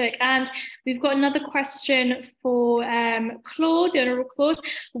 fantastic. And we've got another question for Claude, the Honourable Claude.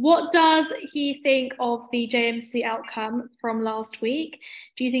 What does he think of the JMC outcome from last week?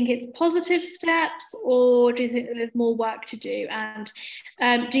 Do you think it's positive steps, or do you think that there's more work to do? And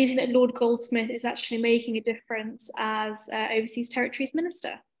do you think that Lord Goldsmith is actually making a difference as Overseas Territories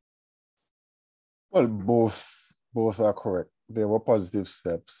Minister? Well, both are correct. There were positive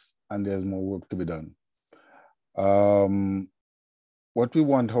steps, and there's more work to be done. What we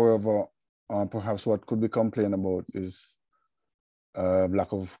want, however, perhaps what could be complained about is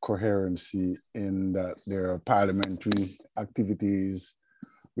lack of coherency in that there are parliamentary activities,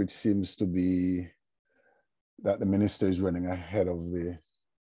 which seems to be that the minister is running ahead of the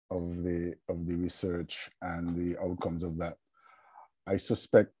research and the outcomes of that. I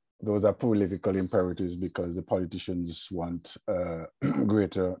suspect those are political imperatives, because the politicians want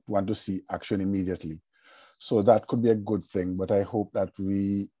to see action immediately. So that could be a good thing, but I hope that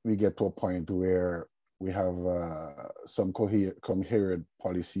we get to a point where we have some coherent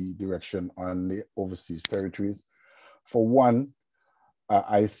policy direction on the overseas territories. For one,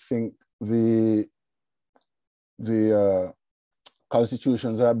 I think the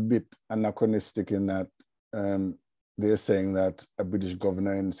constitutions are a bit anachronistic in that they're saying that a British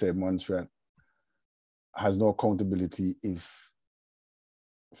governor in, say, Montserrat has no accountability if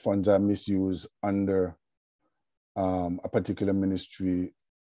funds are misused under a particular ministry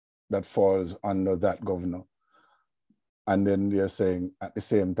that falls under that governor. And then they're saying at the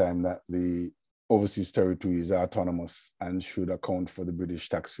same time that the overseas territories are autonomous and should account for the British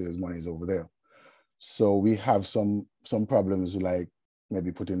taxpayers' monies over there. So we have some problems, like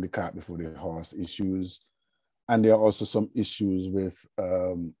maybe putting the cart before the horse issues. And there are also some issues with,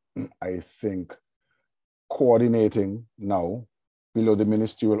 I think, coordinating now below the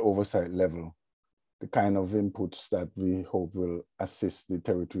ministerial oversight level, the kind of inputs that we hope will assist the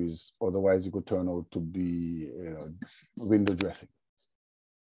territories. Otherwise, it could turn out to be window dressing.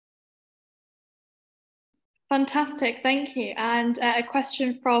 Fantastic, thank you. And a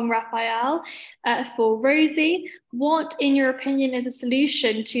question from Raphael for Rosie. What, in your opinion, is a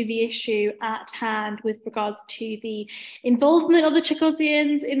solution to the issue at hand with regards to the involvement of the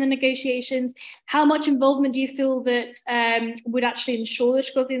Chagosians in the negotiations? How much involvement do you feel that would actually ensure the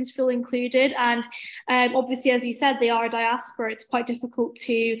Chagosians feel included? And obviously, as you said, they are a diaspora. It's quite difficult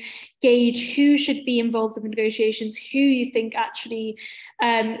to gauge who should be involved in the negotiations, who you think actually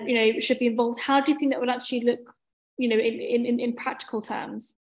should be involved. How do you think that would actually look, in practical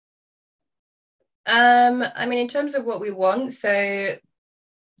terms? I mean, in terms of what we want, so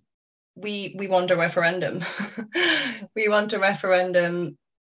we want a referendum. We want a referendum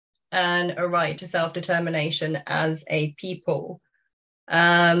and a right to self-determination as a people.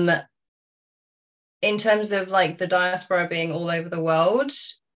 In terms of like the diaspora being all over the world,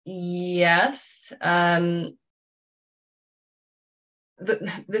 yes.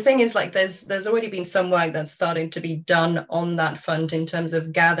 The thing is, like, there's already been some work that's starting to be done on that front in terms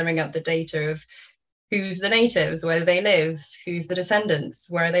of gathering up the data of who's the natives, where do they live, who's the descendants,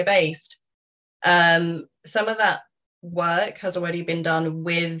 where are they based. Some of that work has already been done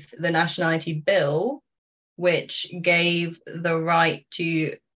with the Nationality Bill, which gave the right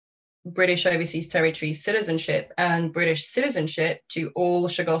to British Overseas Territory citizenship and British citizenship to all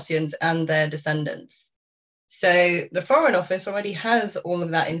Chagosians and their descendants. So the Foreign Office already has all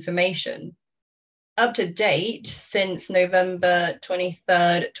of that information. Up to date, since November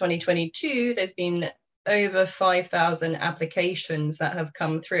 23rd, 2022, there's been over 5,000 applications that have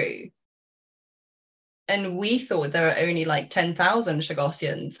come through. And we thought there were only like 10,000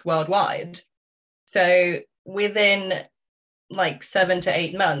 Chagosians worldwide. So within like 7 to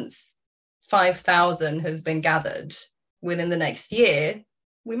 8 months, 5,000 has been gathered. Within the next year,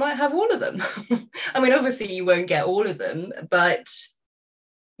 we might have all of them. I mean, obviously you won't get all of them, but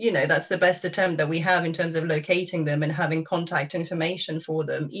that's the best attempt that we have in terms of locating them and having contact information for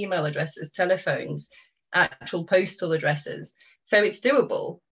them, email addresses, telephones, actual postal addresses. So it's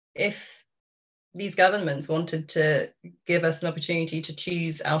doable. If these governments wanted to give us an opportunity to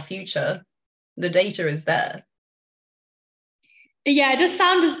choose our future, the data is there. Yeah, it does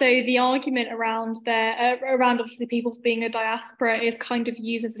sound as though the argument around obviously people being a diaspora is kind of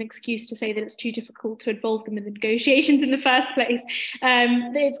used as an excuse to say that it's too difficult to involve them in the negotiations in the first place.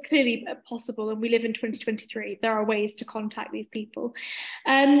 It's clearly possible, and we live in 2023. There are ways to contact these people.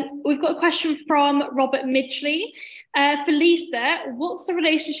 We've got a question from Robert Midgley. For Lisa, what's the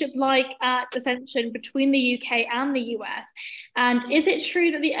relationship like at Ascension between the UK and the US? And is it true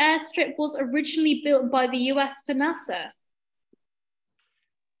that the airstrip was originally built by the US for NASA?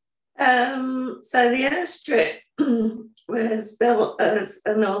 So the airstrip was built as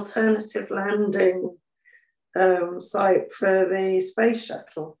an alternative landing site for the space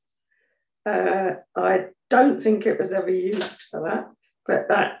shuttle. I don't think it was ever used for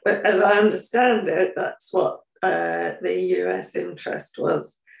that, but as I understand it, that's what the US interest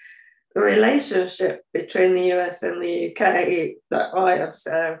was. The relationship between the US and the UK that I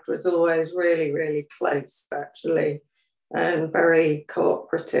observed was always really, really close, actually, and very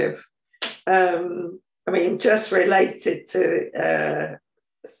cooperative. I mean, just related to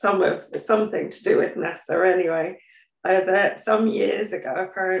something to do with NASA anyway. Some years ago,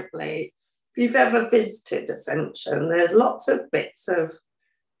 apparently, if you've ever visited Ascension, there's lots of bits of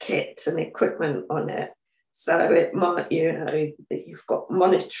kit and equipment on it. So it might, you've got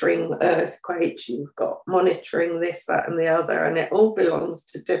monitoring earthquakes, you've got monitoring this, that, and the other, and it all belongs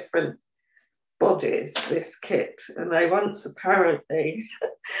to different bodies, this kit. And they once apparently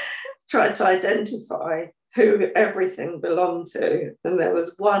tried to identify who everything belonged to. And there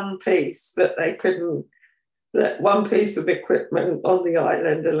was one piece that one piece of equipment on the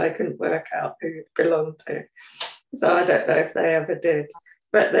island, and they couldn't work out who it belonged to. So I don't know if they ever did.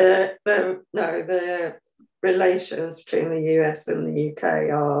 But the relations between the US and the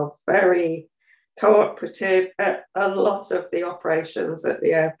UK are very cooperative. A lot of the operations at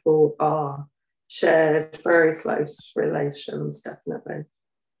the airport are shared, very close relations, definitely.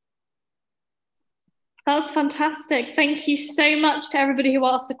 That's fantastic. Thank you so much to everybody who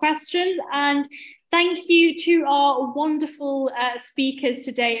asked the questions, and thank you to our wonderful speakers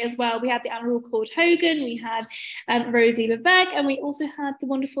today as well. We had the Admiral Claude Hogan, we had Rosy Leveque, and we also had the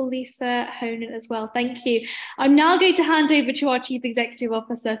wonderful Lisa Honan as well. Thank you. I'm now going to hand over to our Chief Executive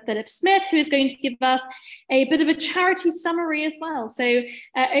Officer, Philip Smith, who is going to give us a bit of a charity summary as well. So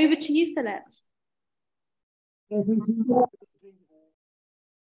over to you, Philip.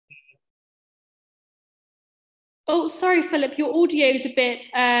 Oh, sorry, Philip, your audio is a bit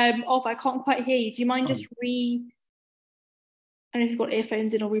off. I can't quite hear you. Do you mind just I don't know if you've got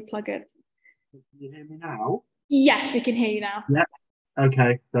earphones in or replug it. Can you hear me now? Yes, we can hear you now. Yeah.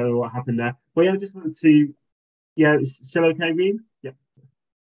 Okay. Don't know what happened there. Well, yeah, I just wanted to. Yeah, it's still okay, Reem? Yeah.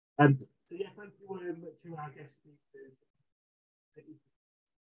 So yeah, thank you to our guest speakers.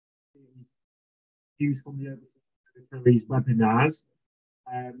 Views from the overseas webinars.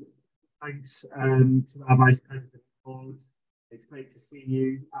 Thanks to our Vice President, Claude. It's great to see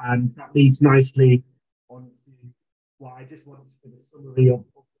you. And that leads nicely on to what I just wanted to give a summary of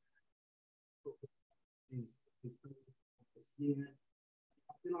this year.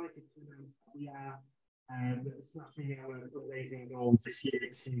 I'm delighted to announce that we are smashing our fundraising goal this year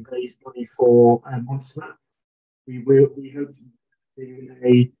to raise money for Montserrat. We hope to do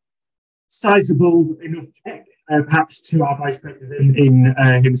a sizable enough check, perhaps to our Vice President in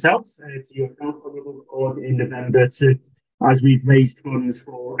himself, to yourself, Honourable Claude, in November, as we've raised funds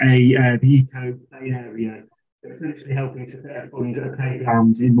for the eco play area. So essentially helping to fund a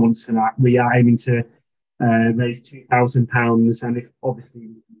playground in Montserrat. We are aiming to raise £2,000, and if obviously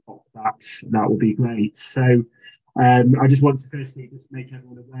we can top that would be great. So I just want to firstly just make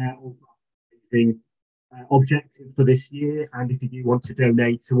everyone aware of the objective for this year, and if you do want to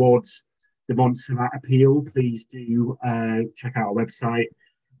donate towards the Montserrat appeal, please do check out our website.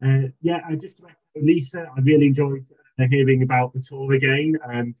 I just Lisa, I really enjoyed hearing about the tour again.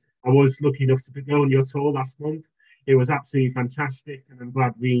 I was lucky enough to go on your tour last month. It was absolutely fantastic, and I'm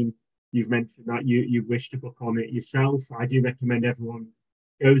glad, Reem, you've mentioned that you wish to book on it yourself. I do recommend everyone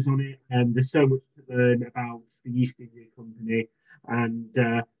goes on it. There's so much to learn about the East India Company. And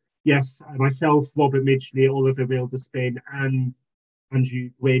yes, myself, Robert Midgley, Oliver Wilderspin, and Andrew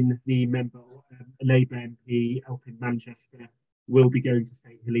Gwynn, the member, Labour MP up in Manchester, will be going to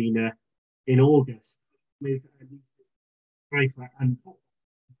St Helena in August with Lisa and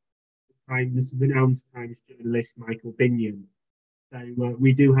Times renowned Times journalist Michael Binion. So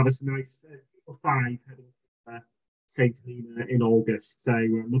we do have a nice 5 heading St Helena in August. So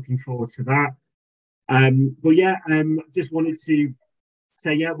looking forward to that. Just wanted to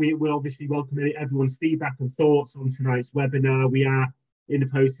say, we're obviously welcoming everyone's feedback and thoughts on tonight's webinar. We are in the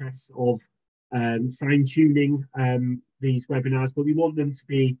process of fine-tuning these webinars, but we want them to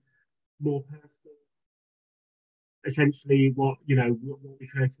be more personal. Essentially, what we've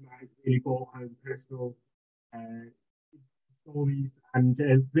heard tonight is really brought home personal stories, and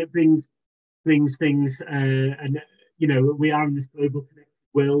it brings things. And we are in this global connected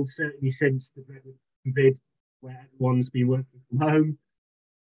world, certainly since the COVID, where everyone's been working from home.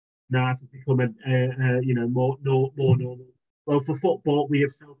 Now it's become more normal. Well, for football, we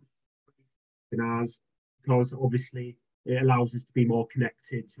have webinars because obviously it allows us to be more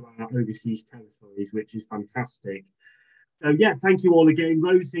connected to our overseas territories, which is fantastic. So thank you all again,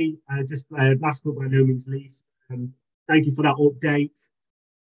 Rosy. Just last but by no means least, thank you for that update.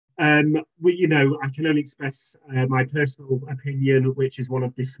 I can only express my personal opinion, which is one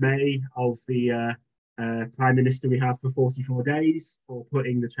of dismay of the Prime Minister we have for 44 days for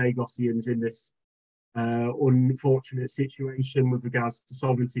putting the Chagosians in this unfortunate situation with regards to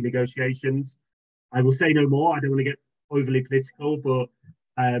sovereignty negotiations. I will say no more. I don't want to get overly political, but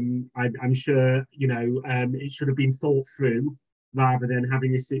I'm sure it should have been thought through rather than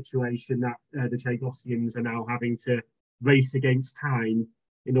having a situation that the Chagosians are now having to race against time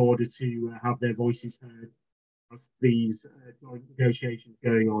in order to have their voices heard as these negotiations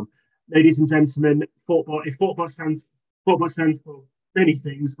going on. Ladies and gentlemen, football stands for many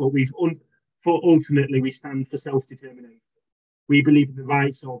things, but ultimately we stand for self-determination. We believe in the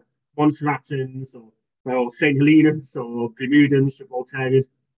rights of Montserratans or St Helenas or Bermudans, Gibraltarians,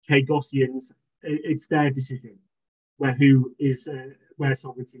 Chagosians. It's their decision where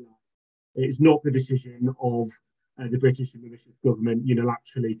sovereignty lies. It is not the decision of the British and Mauritius government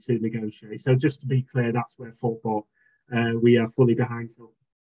unilaterally to negotiate. So just to be clear, that's where football we are fully behind for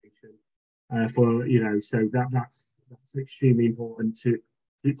so that's extremely important to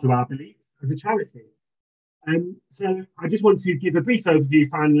our beliefs as a charity. So I just want to give a brief overview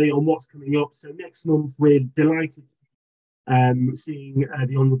finally on what's coming up. So next month we're delighted seeing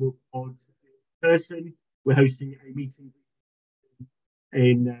the Honourable Claude in person. We're hosting a meeting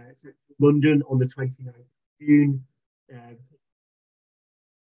in London on the 29th of June.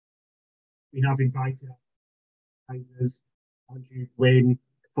 We have invited Andrew Gwynn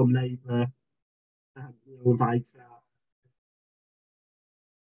from Labour. We'll invite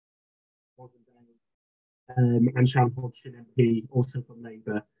and Shan Hodgson MP, also from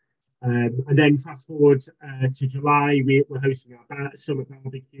Labour. And then fast forward to July, we're hosting our summer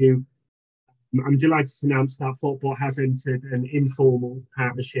barbecue. I'm delighted to announce that Football has entered an informal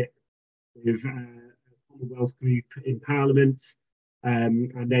partnership with a Commonwealth group in Parliament.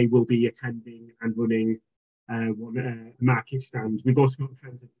 and they will be attending and running a market stand. We've also got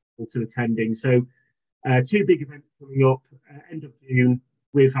friends of people attending. So 2 big events coming up end of June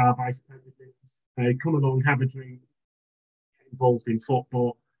with our vice presidents. Come along, have a drink, get involved in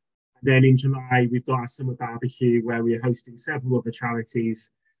football. Then in July, we've got our summer barbecue where we're hosting several other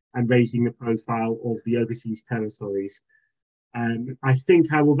charities and raising the profile of the overseas territories. I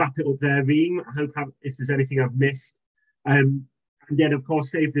think I will wrap it up there, Reem. I hope if there's anything I've missed. And then, of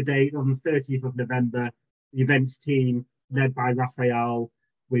course, save the date on the 30th of November. The events team, led by Raphael,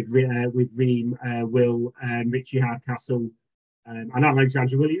 with Reem, Will, Richie Hardcastle, and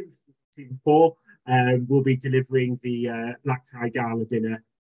Alexandra Williams, team 4, will be delivering the Black Tie Gala dinner,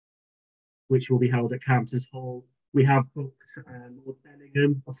 which will be held at Campers Hall. We have booked Lord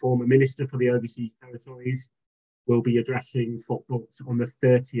Bellingham, a former minister for the overseas territories, will be addressing footbooks on the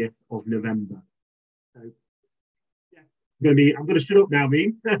 30th of November. So, yeah, I'm going to shut up now,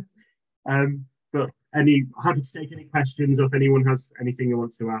 Reem. But happy to take any questions or if anyone has anything they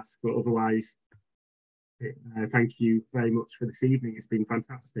want to ask. But otherwise, thank you very much for this evening. It's been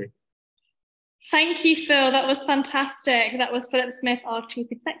fantastic. Thank you, Phil. That was fantastic. That was Philip Smith, our Chief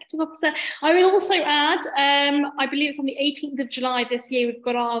Executive Officer. I will also add, I believe it's on the 18th of July this year, we've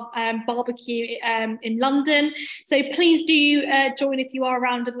got our barbecue in London. So please do join if you are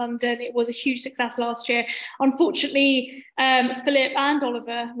around in London. It was a huge success last year. Unfortunately, Philip and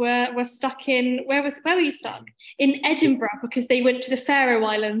Oliver were stuck in, where were you stuck? In Edinburgh, because they went to the Faroe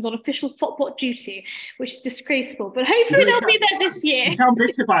Islands on official football duty, which is disgraceful. But hopefully they'll be there this year. You sound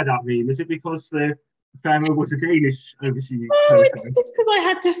bitter by that, Reem. Is it because the Faroe was a Danish overseas person? It's just because I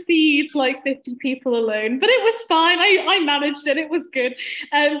had to feed like 50 people alone, but it was fine. I managed it. It was good.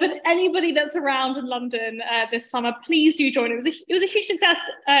 But anybody that's around in London this summer, please do join. It was a huge success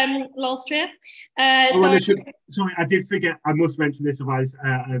last year. Sorry, I did forget. I must mention this, otherwise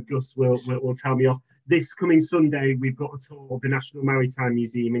Gus will tell me off. This coming Sunday, we've got a tour of the National Maritime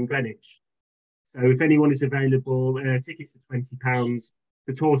Museum in Greenwich. So if anyone is available, tickets are £20.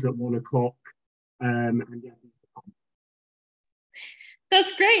 The tour's at 1 o'clock. And yeah.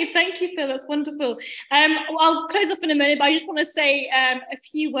 That's great. Thank you, Phil. That's wonderful. I'll close off in a minute, but I just want to say a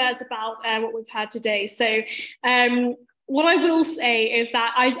few words about what we've had today. So what I will say is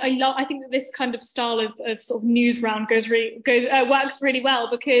that I think that this kind of style of sort of news round works really well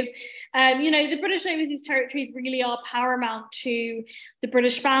because the British overseas territories really are paramount to the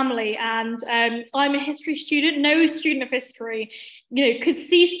British family, and I'm a history student. No student of history, could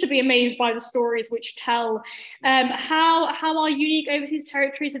cease to be amazed by the stories which tell how our unique overseas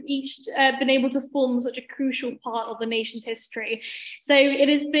territories have each been able to form such a crucial part of the nation's history. So it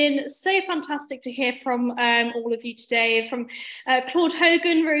has been so fantastic to hear from all of you today, from Claude,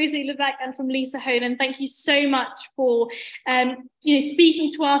 Hogan, Rosy Leveque, and from Lisa Honan. Thank you so much for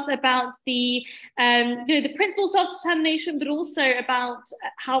speaking to us about the principle of self-determination, but also about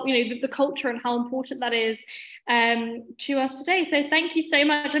how the culture and how important that is to us today. So thank you so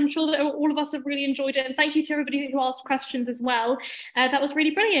much. I'm sure that all of us have really enjoyed it, and thank you to everybody who asked questions as well. That was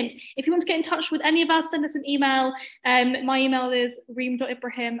really brilliant. If you want to get in touch with any of us, send us an email. My email is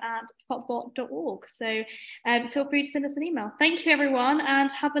reem.ibrahim@football.org. So feel free to send us an email. Thank you, everyone,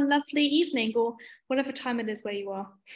 and have a lovely evening or whatever time it is where you are.